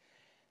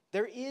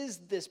 There is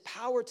this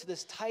power to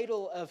this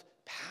title of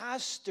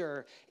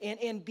pastor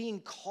and being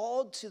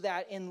called to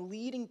that and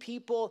leading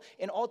people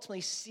and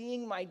ultimately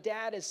seeing my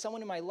dad as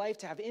someone in my life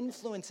to have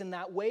influence in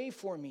that way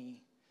for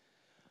me.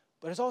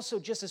 But it's also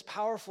just as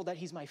powerful that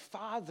he's my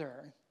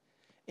father.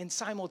 And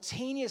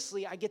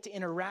simultaneously, I get to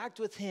interact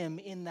with him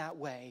in that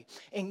way.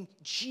 And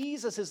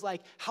Jesus is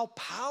like, how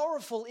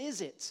powerful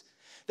is it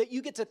that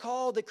you get to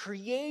call the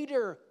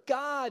Creator,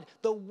 God,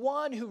 the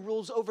one who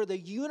rules over the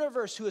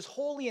universe, who is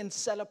holy and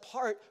set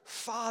apart,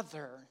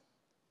 Father,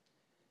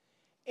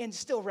 and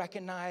still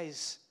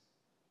recognize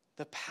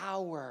the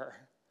power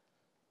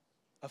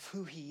of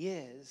who he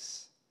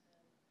is.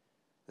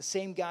 The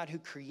same God who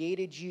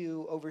created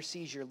you,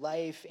 oversees your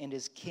life, and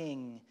is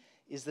king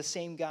is the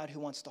same God who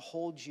wants to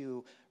hold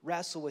you,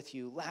 wrestle with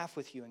you, laugh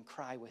with you, and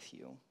cry with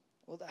you.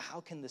 Well,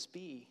 how can this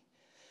be?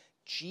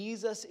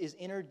 Jesus is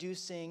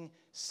introducing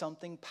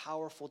something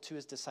powerful to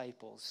his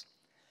disciples.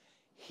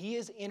 He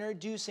is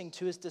introducing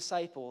to his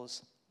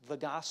disciples the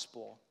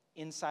gospel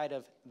inside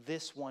of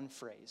this one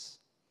phrase.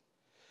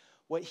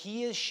 What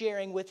he is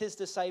sharing with his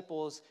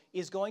disciples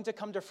is going to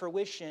come to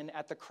fruition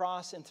at the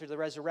cross and through the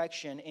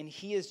resurrection, and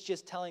he is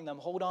just telling them,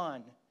 hold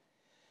on.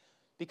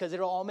 Because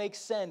it'll all make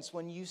sense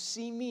when you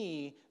see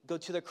me go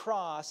to the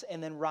cross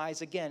and then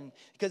rise again.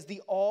 Because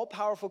the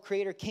all-powerful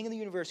creator, king of the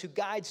universe, who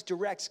guides,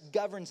 directs,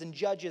 governs, and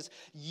judges,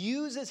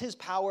 uses his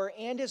power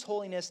and his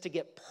holiness to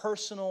get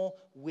personal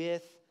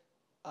with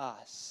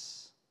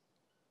us.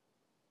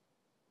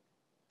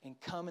 And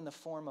come in the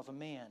form of a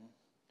man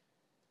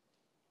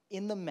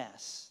in the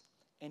mess.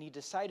 And he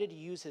decided to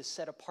use his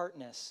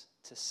set-apartness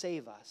to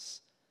save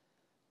us,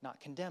 not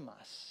condemn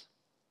us.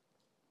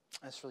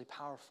 That's really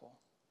powerful.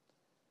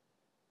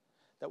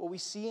 That what we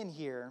see in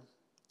here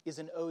is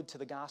an ode to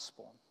the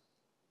gospel.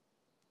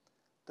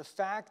 The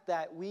fact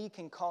that we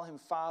can call him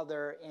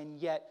Father and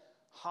yet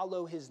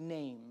hallow his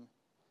name,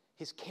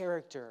 his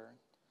character,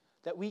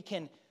 that we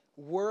can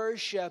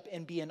worship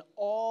and be in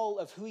awe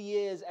of who he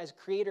is as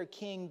creator,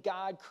 king,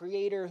 God,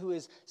 creator, who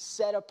is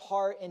set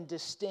apart and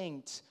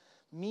distinct,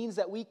 means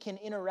that we can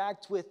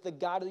interact with the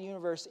God of the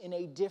universe in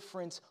a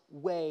different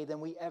way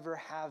than we ever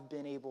have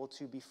been able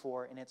to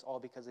before, and it's all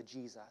because of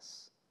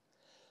Jesus.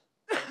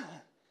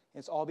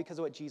 It's all because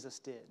of what Jesus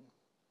did.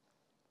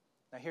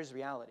 Now, here's the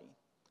reality.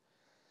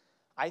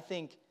 I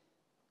think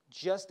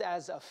just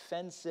as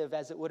offensive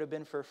as it would have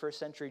been for a first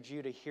century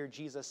Jew to hear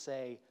Jesus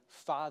say,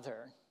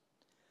 Father,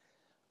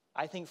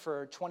 I think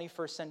for a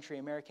 21st century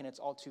American, it's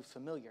all too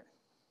familiar.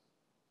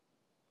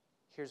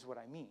 Here's what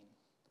I mean.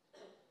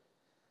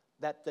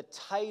 That the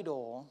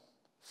title,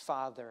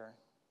 Father,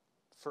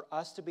 for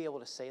us to be able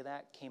to say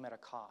that came at a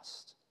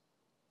cost.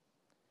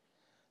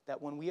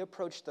 That when we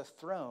approach the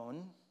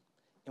throne,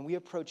 and we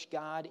approach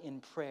God in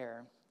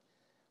prayer,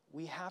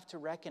 we have to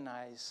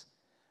recognize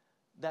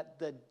that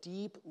the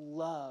deep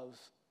love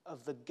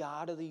of the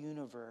God of the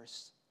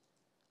universe,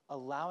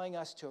 allowing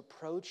us to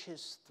approach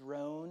his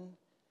throne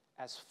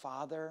as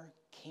Father,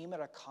 came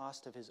at a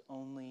cost of his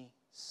only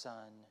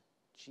Son,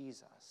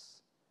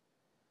 Jesus.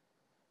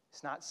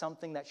 It's not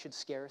something that should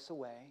scare us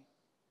away,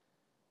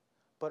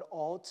 but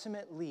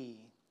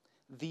ultimately,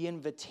 the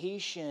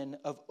invitation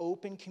of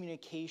open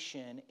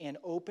communication and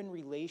open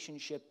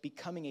relationship,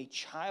 becoming a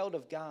child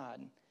of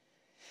God,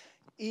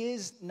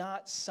 is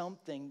not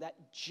something that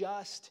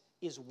just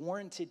is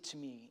warranted to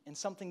me and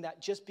something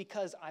that just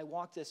because I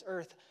walk this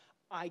earth,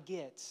 I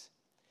get.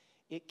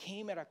 It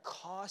came at a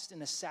cost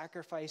and a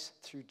sacrifice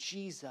through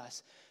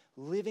Jesus,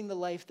 living the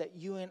life that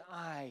you and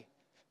I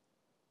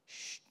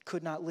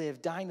could not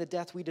live, dying the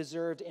death we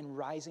deserved and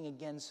rising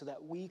again so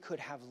that we could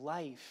have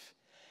life.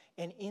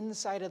 And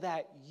inside of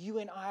that, you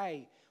and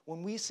I,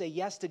 when we say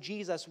yes to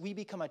Jesus, we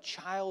become a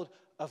child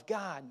of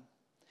God.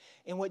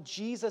 And what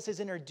Jesus is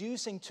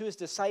introducing to his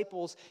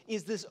disciples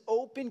is this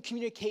open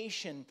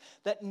communication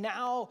that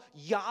now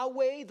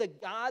Yahweh, the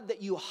God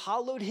that you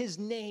hallowed his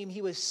name,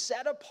 he was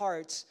set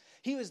apart.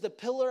 He was the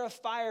pillar of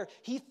fire.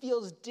 He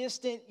feels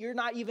distant. You're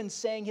not even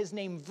saying his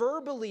name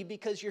verbally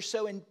because you're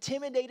so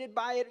intimidated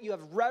by it. You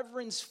have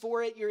reverence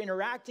for it. You're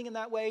interacting in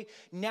that way.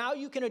 Now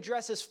you can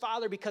address his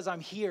Father because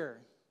I'm here.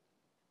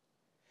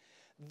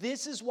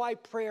 This is why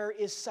prayer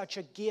is such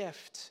a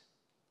gift.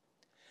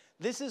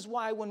 This is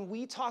why when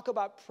we talk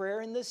about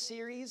prayer in this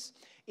series,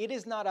 it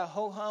is not a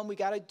ho-hum, we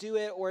got to do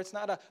it, or it's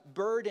not a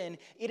burden.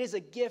 It is a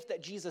gift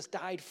that Jesus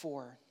died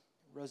for,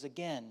 rose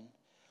again,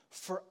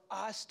 for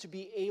us to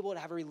be able to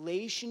have a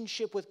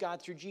relationship with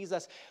God through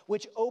Jesus,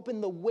 which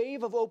opened the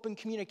wave of open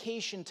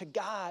communication to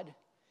God.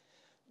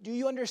 Do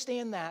you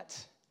understand that?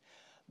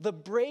 The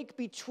break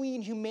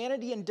between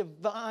humanity and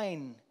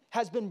divine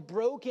has been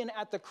broken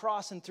at the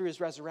cross and through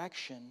his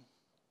resurrection.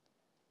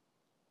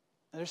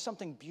 And there's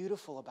something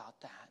beautiful about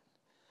that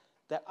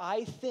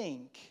I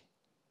think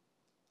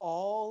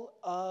all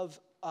of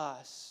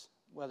us,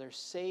 whether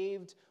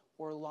saved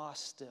or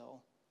lost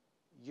still,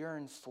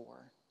 yearn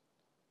for.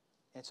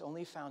 And it's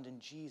only found in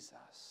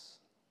Jesus.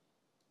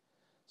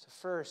 So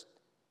first,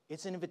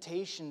 it's an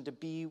invitation to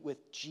be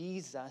with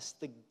Jesus,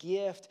 the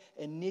gift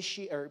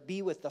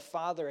be with the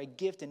Father, a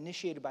gift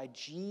initiated by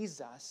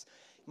Jesus.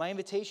 My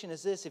invitation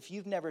is this: if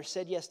you've never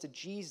said yes to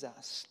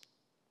Jesus,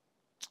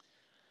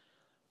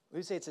 we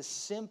would say it's as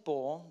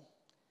simple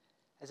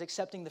as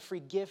accepting the free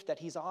gift that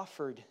he's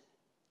offered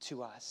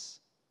to us.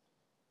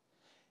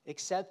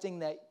 Accepting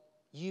that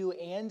you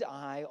and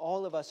I,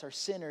 all of us, are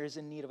sinners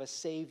in need of a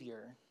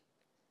Savior.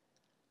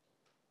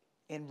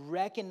 And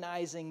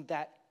recognizing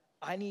that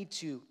I need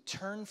to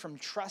turn from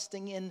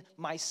trusting in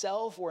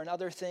myself or in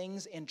other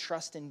things and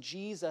trust in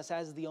Jesus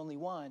as the only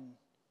one.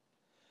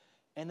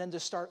 And then to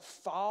start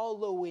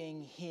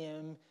following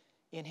him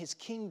in his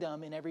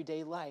kingdom in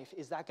everyday life.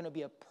 Is that going to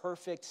be a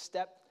perfect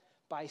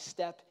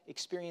step-by-step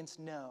experience?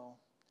 No.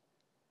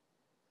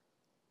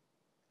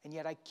 And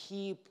yet I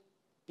keep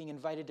being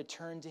invited to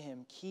turn to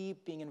him,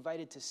 keep being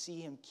invited to see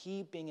him,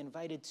 keep being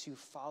invited to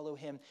follow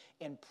him.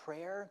 And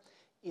prayer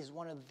is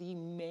one of the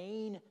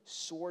main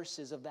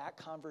sources of that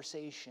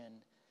conversation,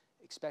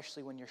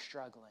 especially when you're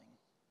struggling.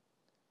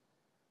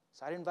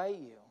 So I'd invite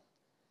you,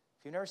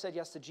 if you've never said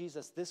yes to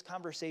Jesus, this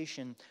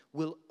conversation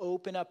will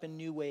open up in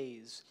new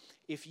ways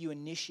if you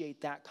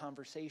initiate that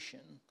conversation.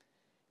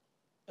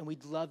 And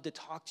we'd love to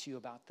talk to you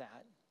about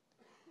that.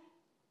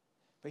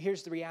 But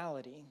here's the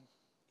reality.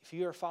 If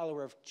you're a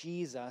follower of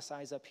Jesus,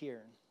 eyes up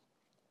here,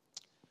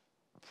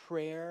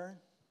 prayer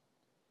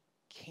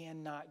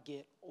cannot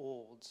get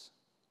old.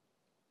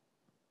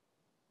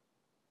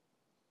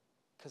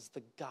 Because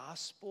the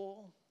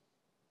gospel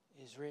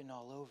is written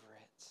all over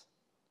it.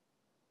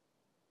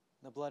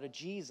 The blood of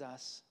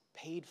Jesus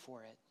paid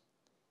for it.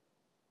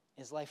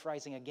 His life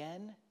rising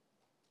again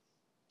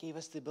gave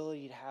us the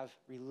ability to have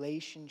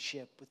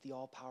relationship with the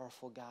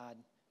all-powerful God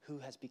who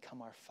has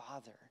become our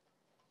Father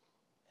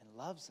and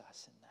loves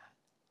us in that.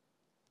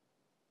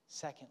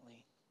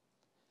 Secondly,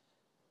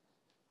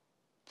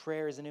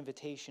 prayer is an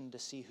invitation to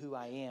see who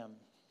I am.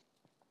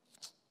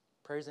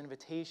 Prayer is an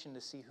invitation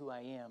to see who I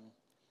am.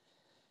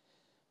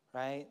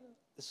 Right?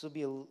 This will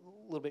be a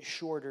little bit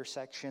shorter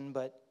section,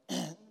 but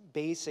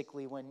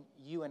basically when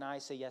you and I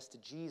say yes to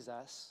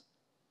Jesus,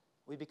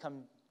 we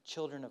become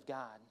children of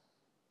God.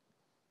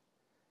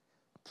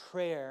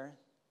 Prayer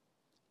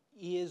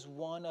is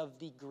one of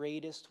the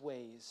greatest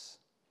ways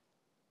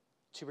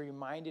to be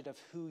reminded of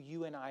who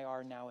you and I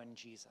are now in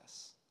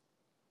Jesus.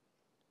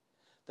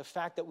 The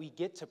fact that we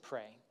get to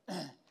pray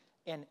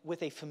and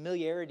with a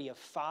familiarity of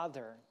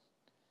Father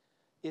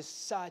is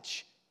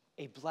such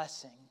a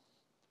blessing.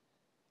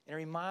 It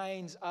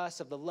reminds us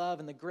of the love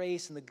and the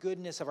grace and the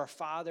goodness of our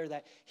Father,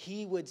 that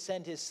he would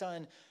send his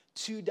Son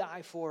to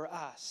die for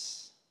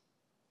us.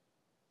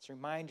 It's a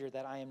reminder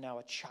that I am now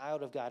a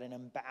child of God, an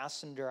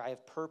ambassador. I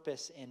have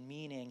purpose and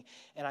meaning,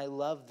 and I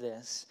love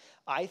this.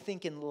 I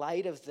think in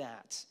light of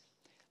that,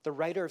 the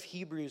writer of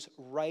Hebrews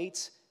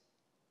writes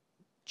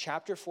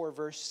chapter 4,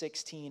 verse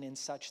 16 in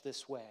such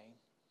this way.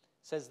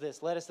 It says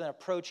this: let us then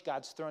approach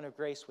God's throne of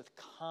grace with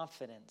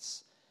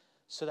confidence,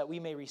 so that we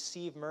may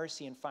receive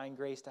mercy and find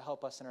grace to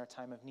help us in our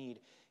time of need.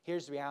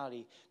 Here's the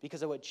reality.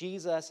 Because of what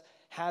Jesus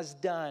has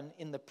done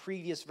in the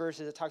previous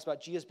verses, it talks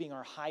about Jesus being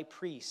our high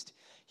priest.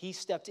 He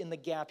stepped in the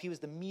gap. He was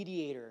the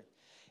mediator.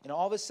 And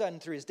all of a sudden,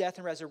 through his death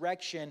and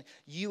resurrection,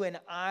 you and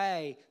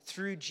I,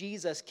 through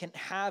Jesus, can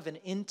have an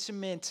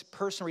intimate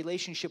personal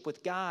relationship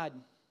with God.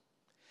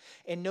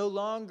 And no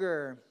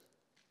longer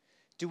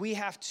do we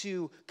have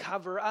to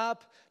cover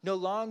up? No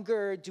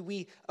longer do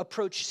we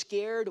approach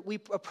scared. We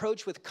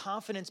approach with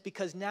confidence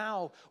because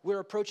now we're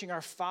approaching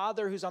our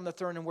Father who's on the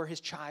throne and we're his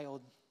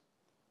child.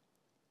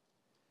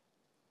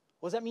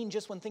 Well, does that mean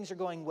just when things are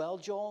going well,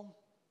 Joel?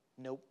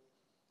 Nope.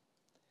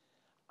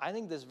 I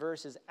think this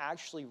verse is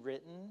actually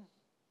written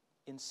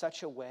in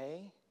such a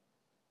way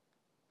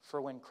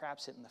for when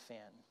crap's hitting the fan,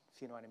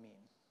 if you know what I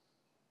mean.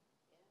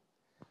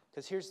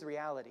 Because here's the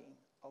reality.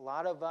 A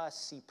lot of us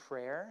see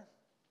prayer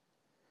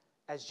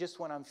as just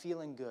when I'm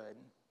feeling good,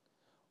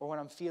 or when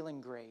I'm feeling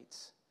great,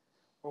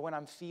 or when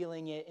I'm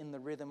feeling it in the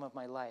rhythm of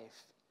my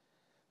life.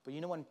 But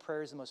you know when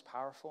prayer is the most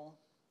powerful?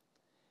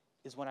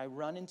 Is when I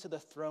run into the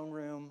throne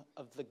room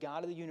of the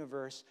God of the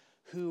universe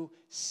who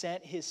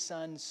sent his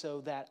son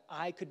so that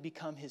I could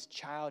become his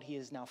child. He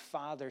is now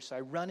Father. So I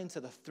run into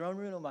the throne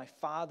room of my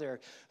Father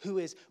who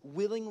is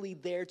willingly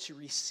there to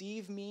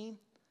receive me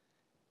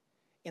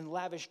and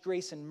lavish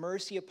grace and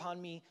mercy upon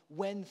me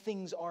when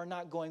things are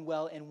not going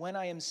well and when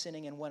I am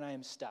sinning and when I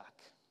am stuck.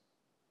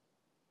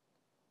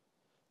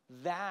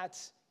 That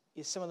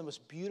is some of the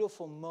most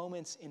beautiful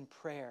moments in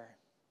prayer.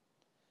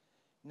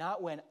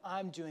 Not when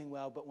I'm doing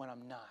well, but when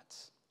I'm not.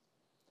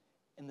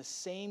 And the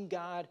same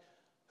God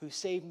who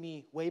saved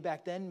me way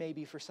back then,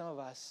 maybe for some of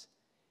us,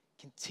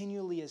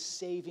 continually is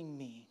saving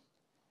me.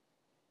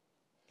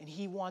 And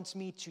he wants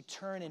me to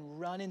turn and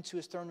run into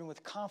his throne room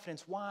with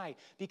confidence. Why?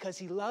 Because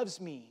he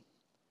loves me.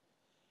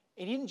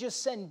 And he didn't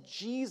just send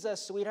Jesus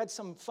so we'd had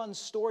some fun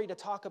story to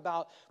talk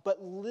about,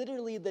 but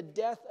literally the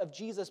death of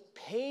Jesus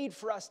paid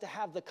for us to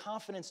have the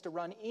confidence to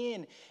run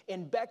in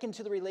and beckon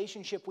to the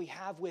relationship we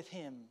have with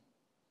him.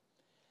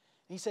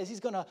 And he says he's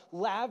going to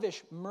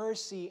lavish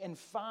mercy and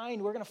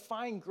we're going to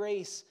find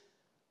grace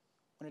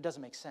when it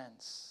doesn't make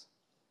sense.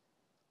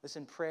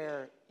 Listen,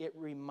 prayer, it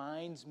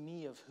reminds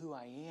me of who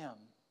I am.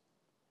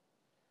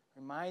 It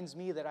reminds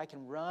me that I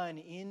can run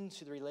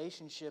into the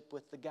relationship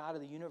with the God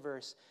of the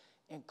universe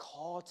and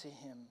call to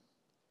him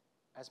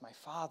as my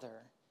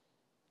Father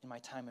in my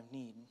time of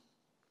need,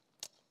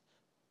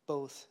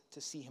 both to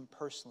see him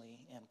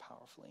personally and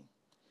powerfully.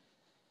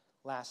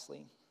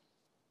 Lastly,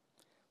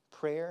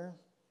 prayer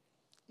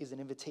is an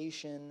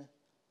invitation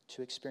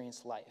to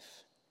experience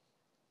life.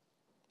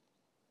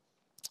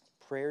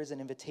 Prayer is an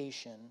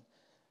invitation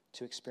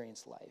to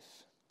experience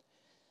life.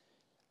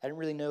 I didn't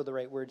really know the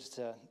right words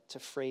to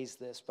phrase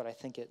this, but I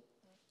think it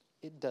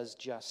does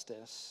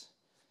justice.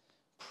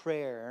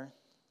 Prayer,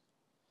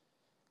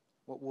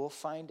 what we'll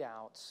find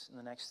out in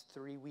the next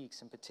 3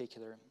 weeks in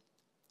particular,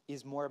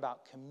 is more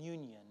about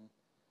communion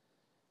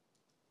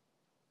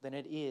than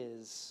it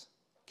is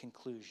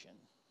conclusion.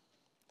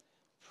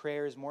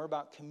 Prayer is more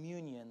about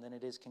communion than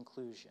it is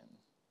conclusion.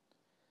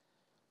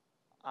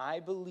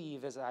 I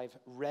believe, as I've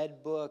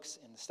read books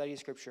and studied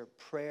Scripture,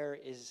 prayer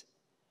is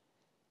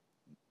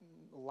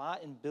a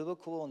lot in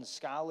biblical and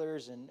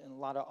scholars and a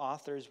lot of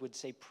authors would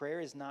say prayer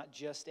is not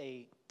just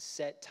a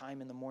set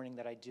time in the morning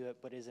that I do it,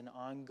 but is an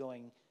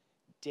ongoing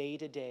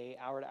day-to-day,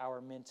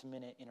 hour-to-hour,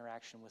 minute-to-minute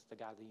interaction with the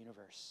God of the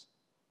universe.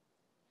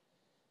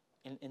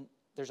 And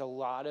there's a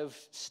lot of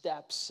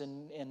steps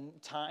and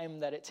time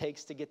that it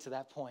takes to get to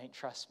that point,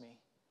 trust me.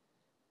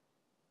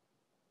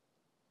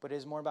 But it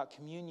is more about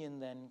communion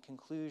than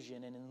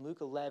conclusion. And in Luke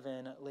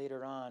 11,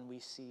 later on, we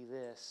see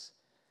this.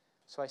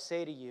 So I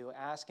say to you,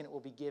 ask and it will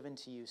be given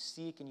to you.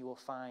 Seek and you will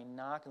find.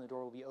 Knock and the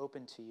door will be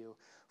opened to you.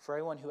 For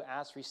everyone who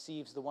asks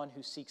receives. The one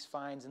who seeks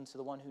finds. And to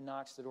the one who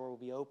knocks, the door will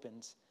be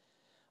opened.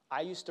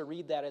 I used to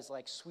read that as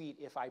like, sweet,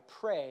 if I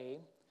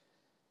pray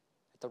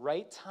at the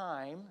right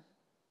time,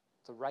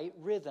 the right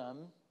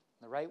rhythm,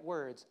 the right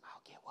words,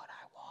 I'll get what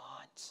I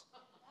want.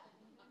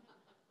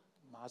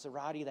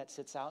 Maserati that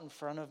sits out in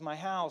front of my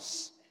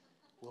house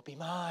will be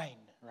mine,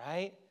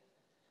 right?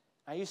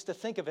 I used to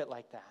think of it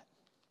like that.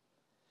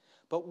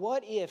 But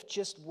what if,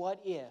 just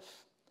what if,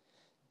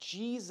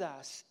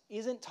 Jesus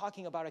isn't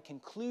talking about a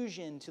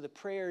conclusion to the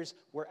prayers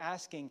we're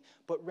asking,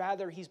 but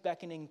rather he's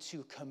beckoning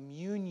to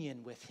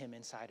communion with him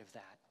inside of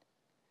that.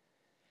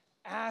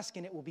 Ask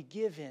and it will be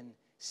given.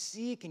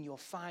 Seek and you'll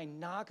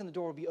find. Knock and the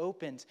door will be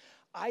opened.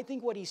 I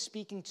think what he's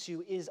speaking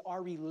to is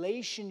our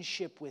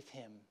relationship with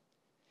him.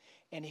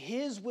 And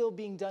his will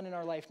being done in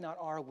our life, not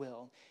our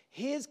will.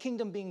 His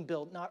kingdom being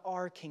built, not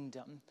our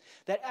kingdom.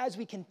 That as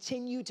we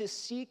continue to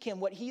seek him,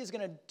 what he is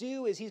going to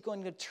do is he's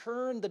going to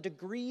turn the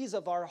degrees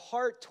of our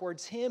heart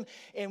towards him.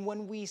 And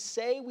when we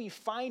say we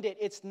find it,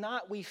 it's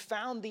not we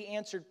found the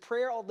answered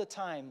prayer all the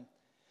time.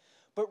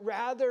 But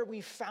rather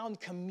we found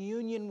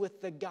communion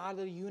with the God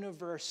of the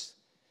universe.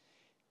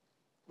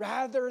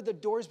 Rather, the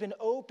door's been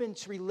opened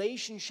to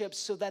relationships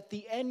so that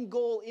the end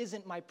goal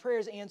isn't my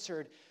prayers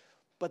answered,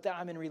 but that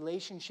I'm in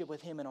relationship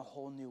with him in a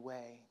whole new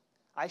way.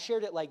 I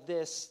shared it like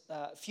this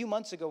a few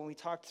months ago when we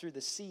talked through the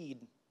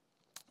seed.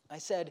 I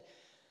said,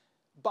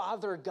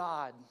 bother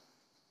God.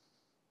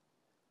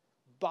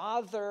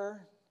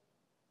 Bother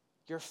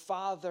your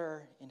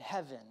Father in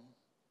heaven.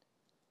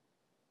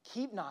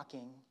 Keep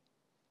knocking.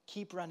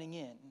 Keep running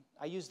in.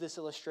 I use this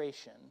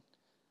illustration.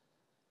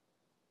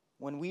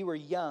 When we were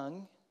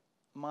young,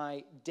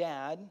 my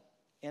dad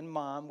and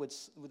mom,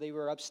 they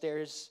were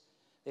upstairs.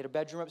 They had a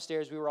bedroom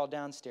upstairs. We were all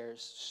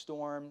downstairs.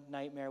 Storm,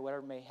 nightmare,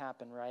 whatever may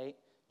happen, right?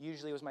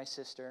 Usually it was my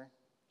sister.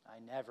 I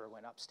never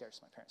went upstairs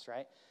to my parents,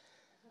 right?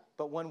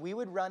 But when we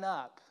would run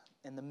up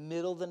in the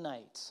middle of the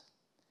night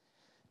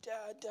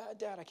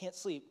Dad, I can't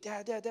sleep.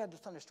 Dad, the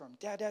thunderstorm.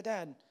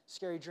 Dad,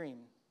 scary dream,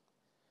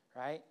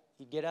 right?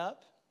 He'd get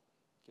up,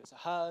 give us a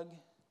hug,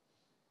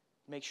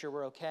 make sure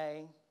we're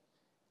okay,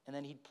 and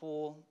then he'd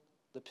pull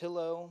the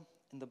pillow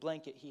and the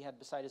blanket he had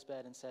beside his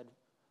bed and said,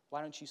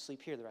 why don't you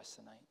sleep here the rest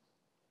of the night?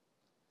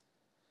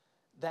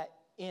 That,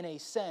 in a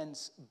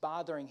sense,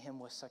 bothering him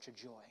was such a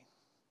joy.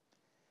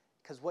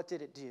 Because what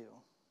did it do?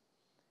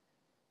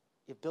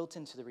 It built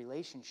into the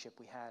relationship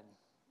we had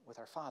with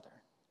our Father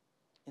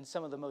in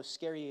some of the most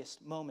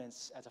scariest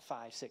moments as a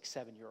 5, 6,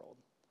 7-year-old.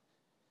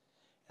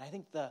 And I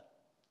think the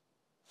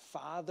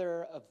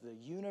Father of the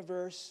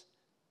universe,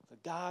 the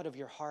God of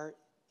your heart,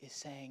 is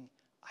saying,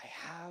 I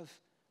have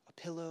a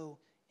pillow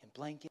and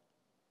blanket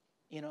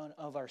in and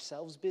of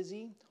ourselves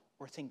busy,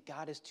 or think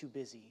God is too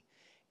busy.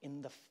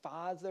 In the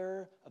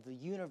Father of the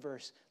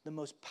universe, the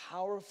most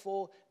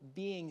powerful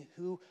being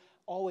who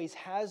always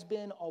has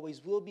been,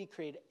 always will be,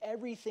 created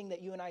everything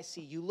that you and I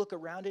see. You look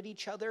around at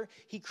each other,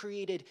 he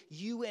created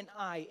you and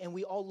I, and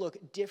we all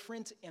look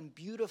different and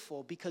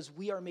beautiful because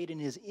we are made in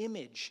his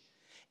image.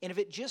 And if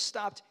it just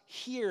stopped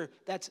here,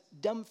 that's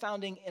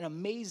dumbfounding and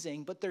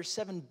amazing, but there's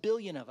 7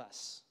 billion of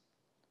us.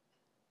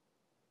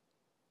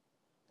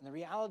 And the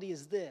reality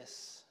is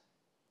this,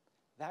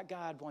 that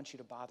God wants you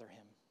to bother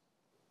him.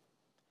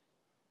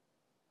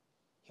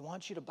 He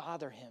wants you to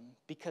bother him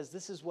because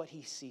this is what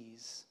he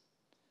sees.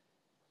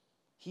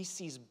 He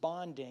sees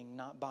bonding,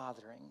 not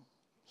bothering.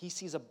 He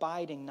sees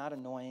abiding, not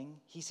annoying.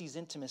 He sees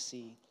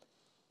intimacy,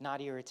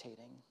 not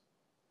irritating.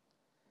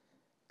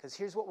 Because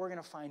here's what we're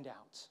going to find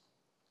out.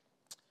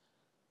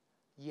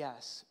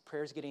 Yes,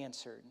 prayers get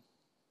answered.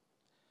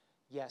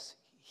 Yes,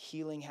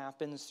 healing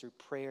happens through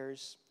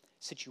prayers.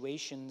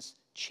 Situations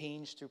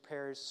change through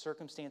prayers.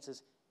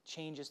 Circumstances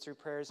changes through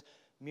prayers.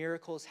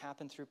 Miracles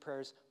happen through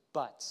prayers.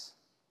 But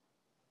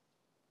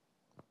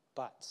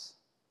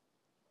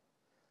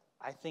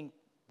I think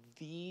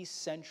the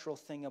central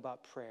thing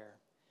about prayer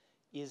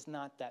is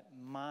not that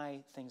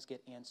my things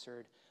get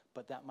answered,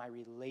 but that my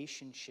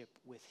relationship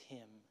with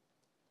him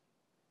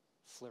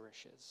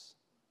flourishes.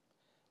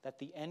 That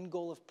the end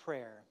goal of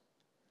prayer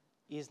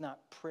is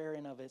not prayer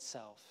in of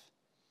itself,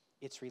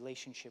 it's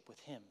relationship with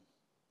him.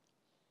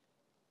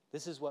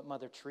 This is what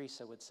Mother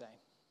Teresa would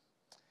say.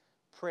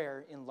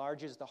 Prayer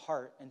enlarges the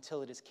heart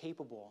until it is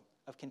capable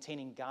of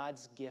containing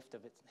God's gift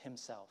of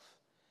himself.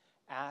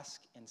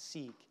 Ask and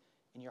seek,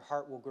 and your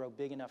heart will grow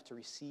big enough to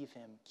receive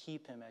him,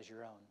 keep him as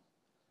your own.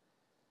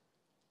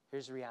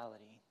 Here's the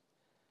reality.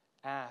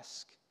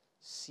 Ask,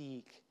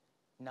 seek,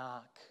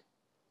 knock.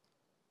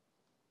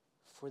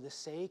 For the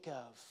sake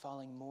of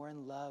falling more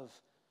in love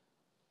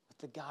with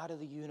the God of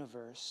the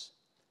universe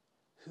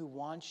who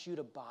wants you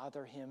to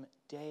bother him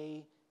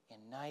day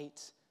and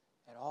night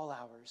at all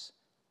hours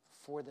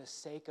for the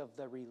sake of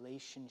the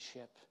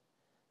relationship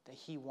that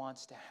he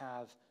wants to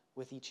have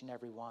with each and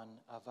every one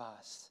of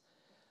us.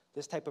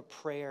 This type of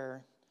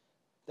prayer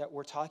that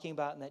we're talking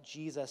about and that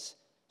Jesus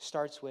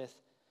starts with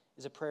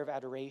is a prayer of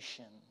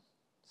adoration.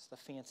 It's the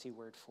fancy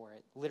word for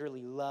it.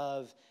 Literally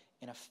love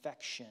and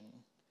affection.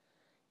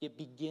 It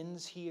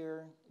begins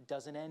here, it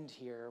doesn't end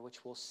here,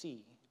 which we'll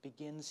see. It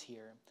begins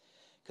here.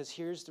 Because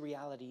here's the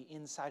reality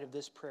inside of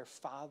this prayer.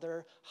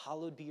 Father,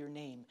 hallowed be your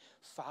name.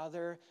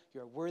 Father,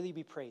 you're worthy to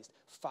be praised.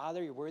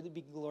 Father, you're worthy to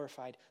be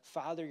glorified.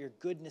 Father, your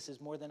goodness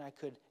is more than I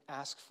could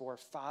ask for.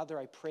 Father,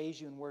 I praise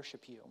you and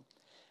worship you.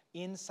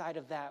 Inside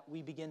of that,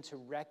 we begin to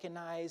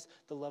recognize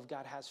the love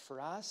God has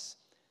for us,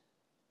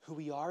 who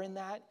we are in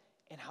that,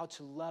 and how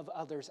to love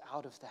others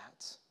out of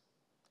that.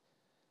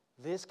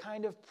 This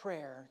kind of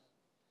prayer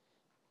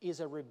is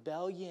a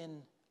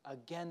rebellion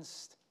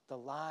against the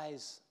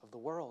lies of the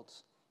world.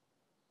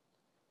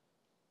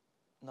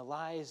 And the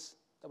lies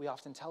that we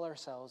often tell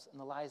ourselves and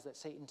the lies that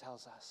Satan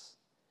tells us.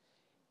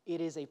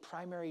 It is a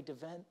primary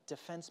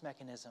defense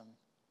mechanism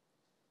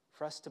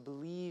for us to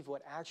believe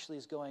what actually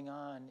is going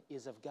on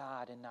is of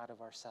God and not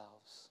of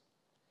ourselves.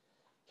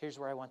 Here's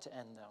where I want to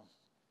end, though.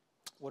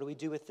 What do we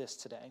do with this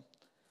today?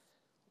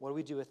 What do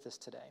we do with this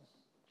today?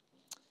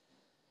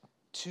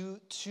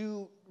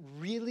 Two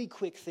really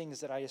quick things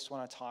that I just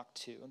want to talk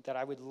to that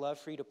I would love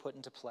for you to put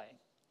into play.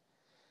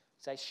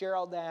 So I share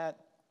all that,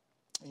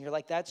 and you're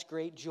like, that's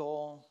great,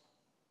 Joel.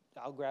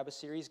 I'll grab a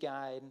series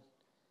guide.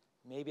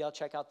 Maybe I'll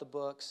check out the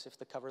books if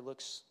the cover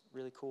looks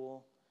really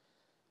cool.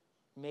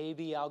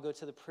 Maybe I'll go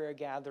to the prayer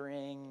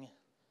gathering.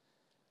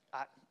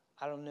 I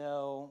don't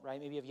know, right?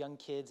 Maybe you have young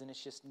kids and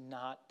it's just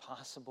not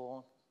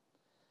possible.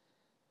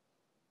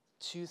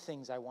 Two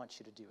things I want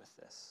you to do with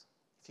this,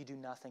 if you do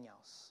nothing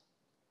else.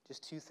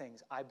 Just two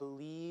things. I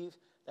believe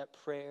that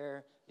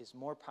prayer is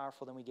more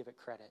powerful than we give it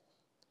credit.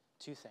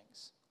 Two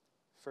things.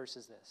 First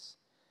is this.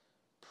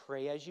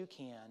 Pray as you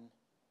can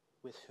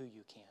with who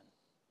you can.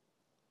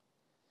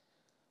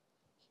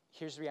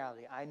 Here's the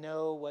reality. I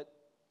know what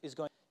is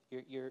going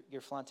on.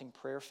 You're flaunting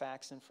prayer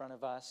facts in front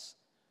of us,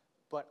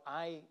 but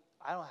I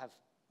don't have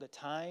the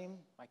time.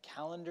 My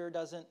calendar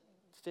doesn't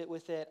fit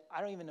with it.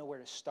 I don't even know where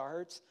to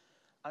start.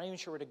 I'm not even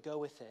sure where to go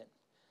with it.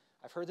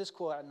 I've heard this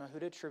quote. I don't know who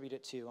to attribute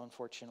it to,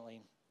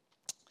 unfortunately.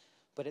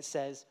 But it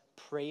says,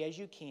 Pray as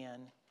you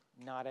can,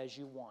 not as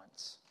you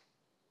want.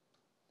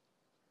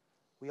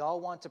 We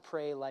all want to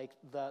pray like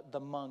the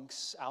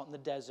monks out in the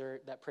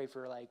desert that pray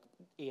for like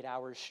 8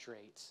 hours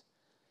straight.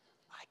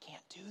 I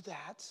can't do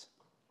that.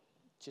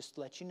 Just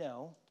to let you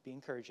know, be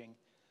encouraging.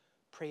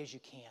 Pray as you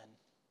can,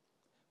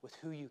 with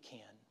who you can.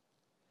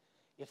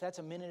 If that's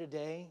a minute a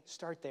day,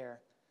 start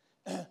there.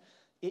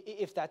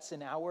 If that's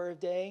an hour a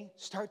day,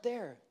 start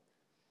there.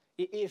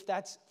 If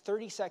that's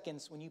 30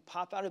 seconds, when you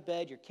pop out of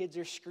bed, your kids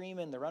are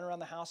screaming, they're running around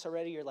the house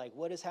already, you're like,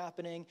 what is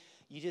happening?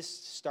 You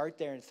just start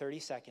there in 30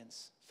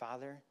 seconds.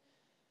 Father,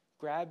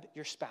 grab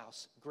your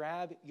spouse,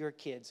 grab your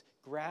kids,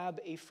 grab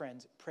a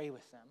friend, pray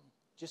with them.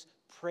 Just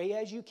pray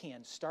as you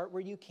can. Start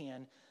where you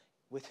can,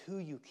 with who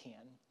you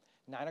can.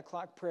 9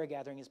 o'clock prayer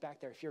gathering is back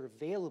there. If you're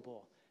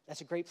available,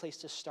 that's a great place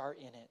to start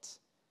in it.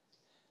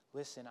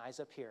 Listen, eyes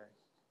up here.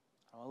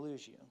 I don't want to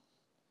lose you.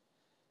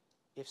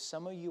 If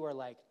some of you are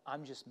like,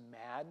 I'm just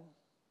mad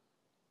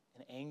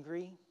and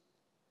angry,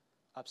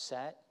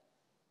 upset,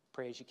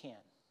 pray as you can.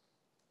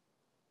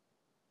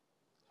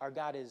 Our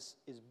God is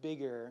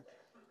bigger,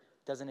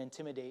 doesn't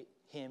intimidate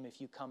him if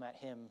you come at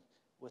him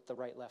with the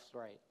right, left,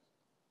 right.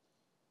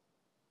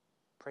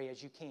 Pray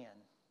as you can.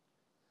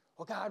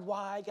 Well, God,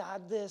 why?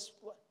 God, this.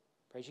 What?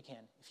 Pray as you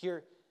can. If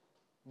you're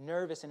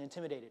nervous and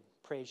intimidated,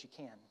 pray as you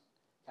can.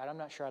 God, I'm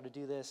not sure how to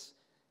do this.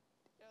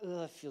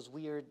 It feels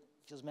weird.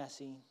 It feels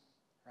messy,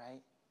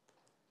 right?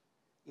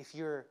 If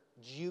you're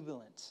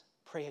jubilant,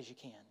 pray as you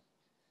can.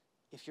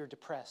 If you're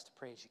depressed,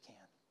 pray as you can.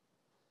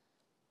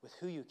 With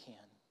who you can.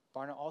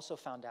 Barna also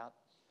found out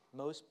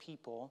most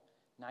people,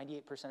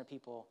 98% of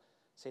people,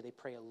 say they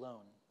pray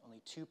alone.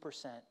 Only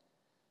 2%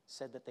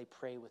 said that they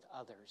pray with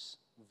others,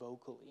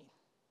 vocally.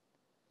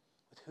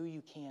 With who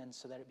you can,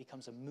 so that it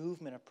becomes a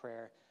movement of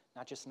prayer,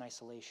 not just an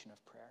isolation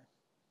of prayer.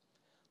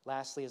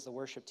 Lastly, as the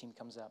worship team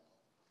comes up,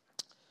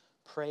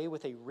 pray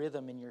with a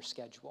rhythm in your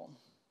schedule.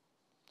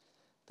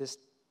 This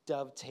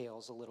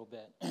dovetails a little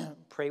bit.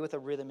 Pray with a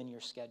rhythm in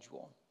your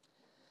schedule.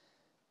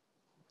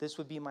 This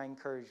would be my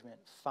encouragement.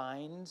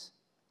 Find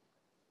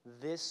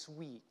this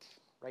week,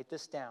 write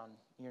this down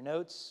in your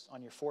notes,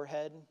 on your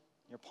forehead,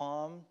 your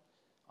palm,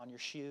 on your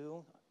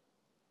shoe,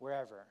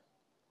 wherever.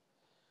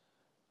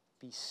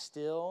 Be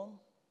still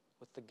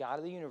with the God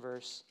of the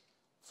universe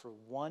for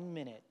 1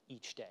 minute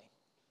each day.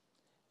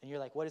 And you're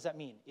like, what does that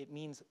mean? It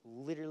means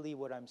literally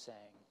what I'm saying.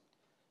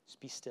 Just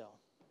be still.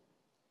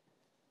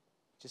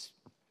 Just,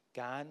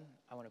 God,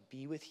 I want to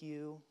be with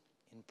you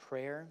in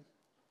prayer.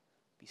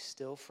 Be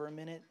still for a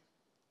minute.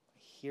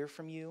 Hear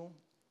from you.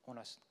 I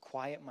want to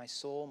quiet my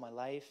soul, my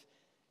life.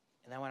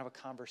 And I want to have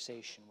a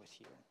conversation with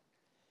you.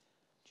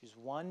 Just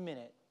 1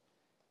 minute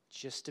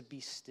just to be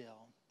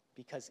still.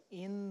 Because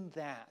in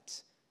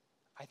that,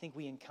 I think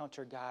we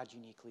encounter God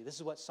uniquely. This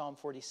is what Psalm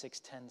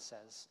 46:10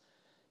 says.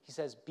 He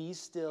says, be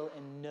still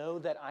and know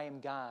that I am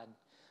God.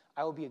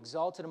 I will be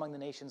exalted among the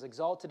nations,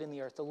 exalted in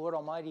the earth. The Lord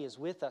Almighty is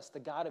with us.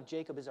 The God of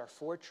Jacob is our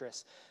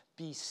fortress.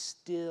 Be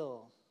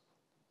still.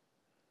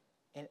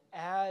 And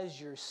as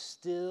you're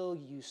still,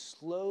 you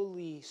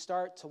slowly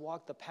start to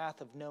walk the path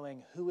of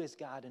knowing who is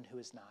God and who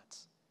is not.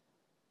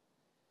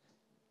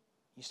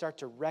 You start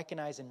to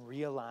recognize and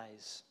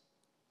realize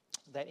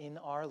that in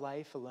our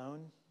life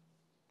alone,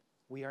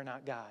 we are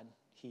not God.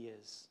 He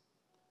is.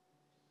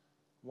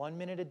 1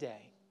 minute a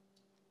day.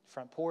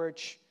 Front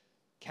porch,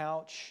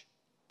 couch,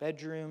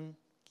 bedroom,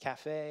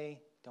 cafe,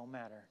 don't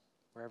matter.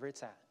 Wherever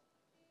it's at.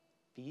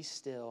 Be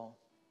still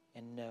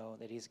and know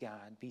that he's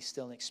God. Be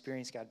still and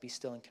experience God. Be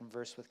still and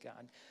converse with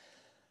God.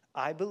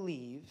 I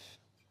believe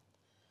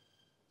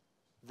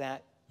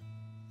that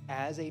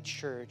as a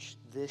church,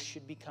 this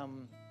should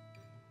become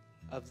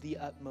of the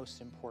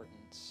utmost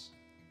importance.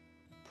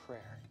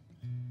 Prayer.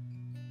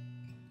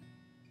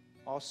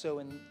 Also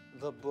in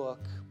the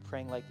book,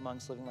 Praying Like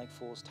Monks, Living Like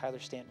Fools, Tyler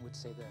Stanton would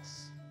say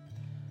this.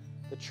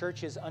 The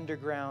church's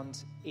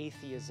underground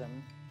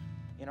atheism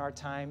in our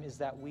time is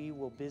that we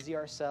will busy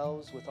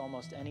ourselves with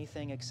almost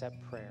anything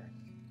except prayer.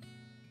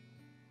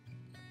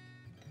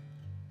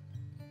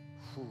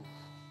 Whew.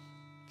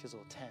 Feels a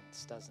little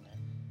tense, doesn't it?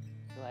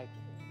 You're like,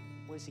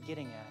 what is he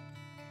getting at?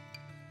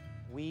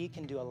 We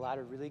can do a lot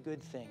of really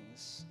good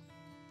things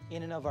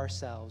in and of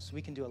ourselves.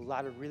 We can do a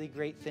lot of really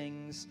great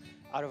things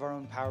out of our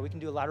own power. We can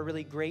do a lot of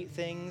really great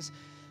things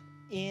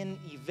in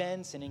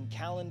events and in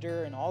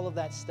calendar and all of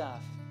that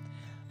stuff.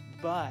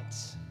 But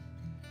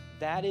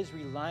that is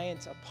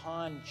reliant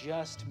upon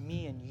just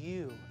me and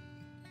you.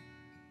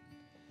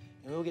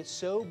 And we'll get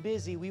so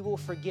busy, we will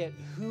forget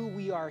who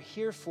we are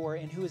here for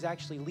and who is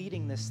actually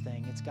leading this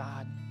thing. It's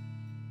God.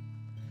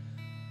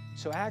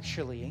 So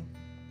actually,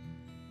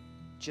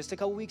 just a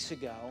couple weeks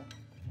ago,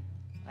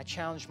 I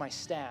challenged my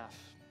staff.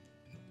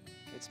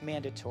 It's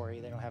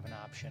mandatory, they don't have an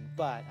option,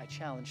 but I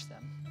challenged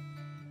them.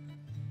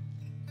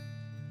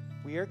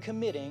 We are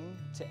committing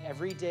to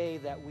every day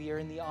that we are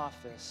in the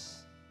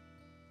office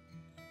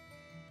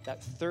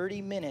that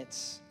 30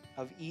 minutes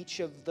of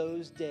each of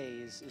those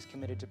days is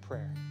committed to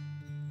prayer.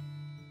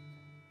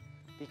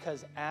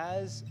 Because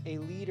as a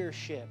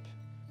leadership,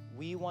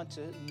 we want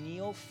to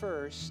kneel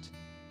first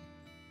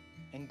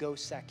and go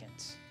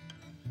second.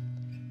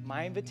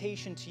 My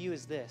invitation to you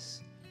is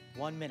this: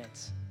 1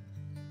 minute.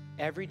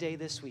 Every day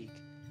this week,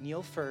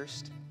 kneel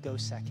first, go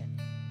second.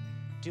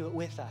 Do it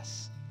with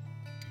us.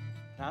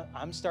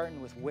 I'm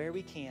starting with where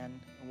we can,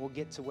 and we'll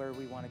get to where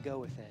we want to go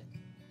with it.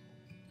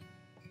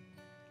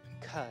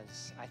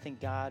 Because I think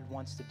God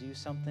wants to do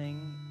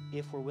something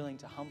if we're willing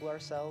to humble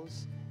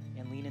ourselves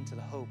and lean into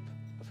the hope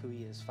of who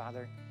he is.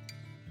 Father,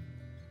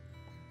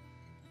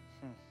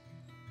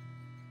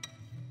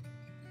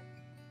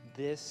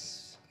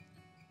 this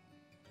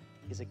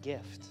is a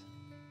gift.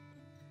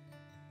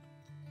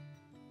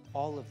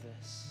 All of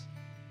this.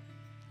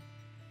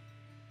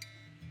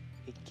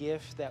 A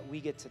gift that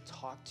we get to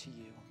talk to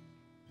you.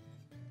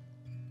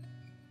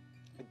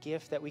 A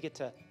gift that we get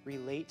to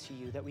relate to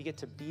you, that we get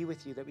to be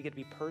with you, that we get to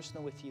be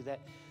personal with you, that,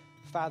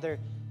 Father,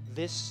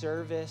 this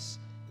service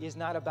is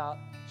not about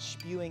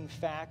spewing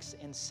facts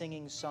and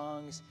singing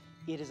songs.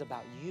 It is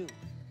about you.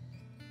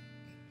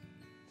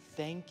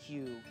 Thank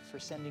you for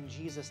sending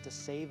Jesus to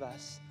save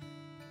us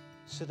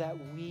so that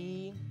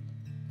we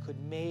could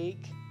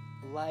make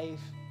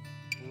life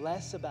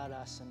less about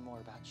us and more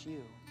about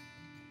you.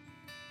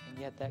 And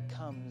yet that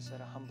comes at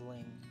a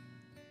humbling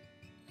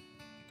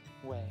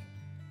way.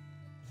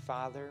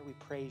 Father, we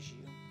praise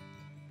you.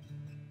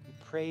 We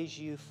praise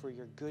you for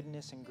your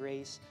goodness and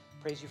grace.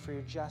 Praise you for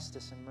your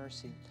justice and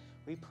mercy.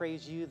 We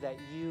praise you that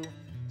you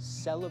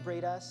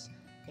celebrate us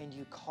and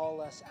you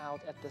call us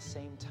out at the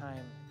same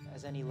time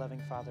as any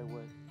loving father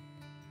would.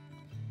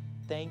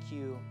 Thank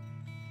you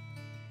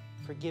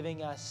for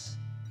giving us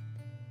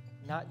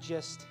not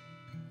just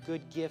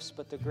good gifts,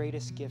 but the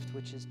greatest gift,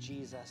 which is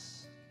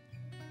Jesus.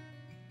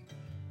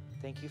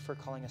 Thank you for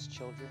calling us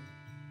children.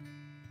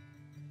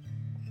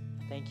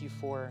 Thank you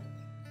for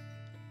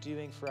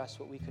doing for us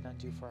what we could not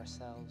do for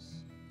ourselves.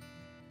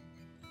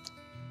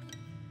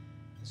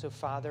 So,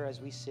 Father, as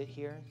we sit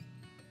here,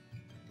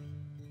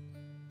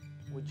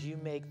 would you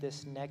make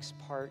this next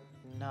part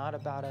not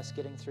about us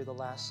getting through the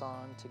last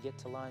song to get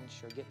to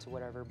lunch or get to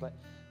whatever, but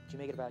would you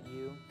make it about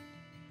you?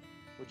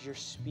 Would your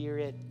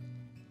Spirit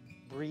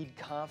breed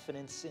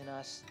confidence in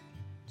us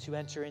to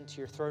enter into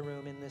your throne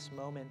room in this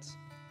moment?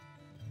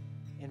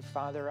 And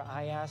Father,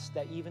 I ask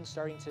that even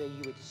starting today,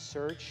 you would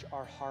search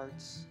our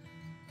hearts.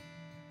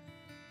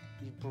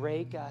 You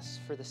break us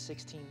for the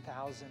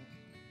 16,000,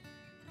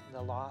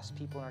 the lost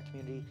people in our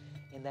community,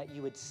 and that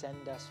you would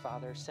send us,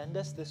 Father. Send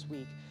us this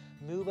week.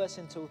 Move us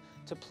into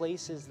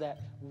places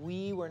that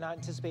we were not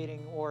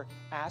anticipating or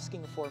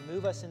asking for.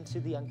 Move us into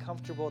the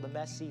uncomfortable, the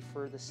messy,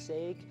 for the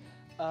sake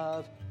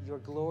of your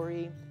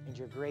glory and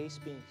your grace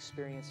being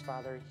experienced,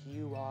 Father.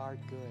 You are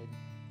good.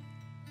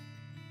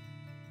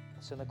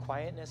 So in the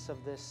quietness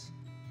of this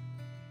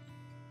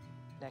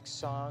next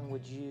song,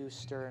 would you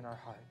stir in our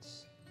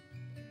hearts?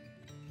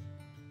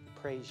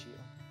 We praise you.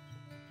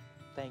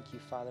 Thank you,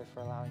 Father, for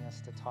allowing us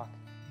to talk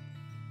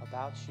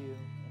about you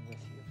and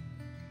with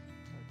you.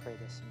 We pray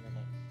this in your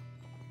name.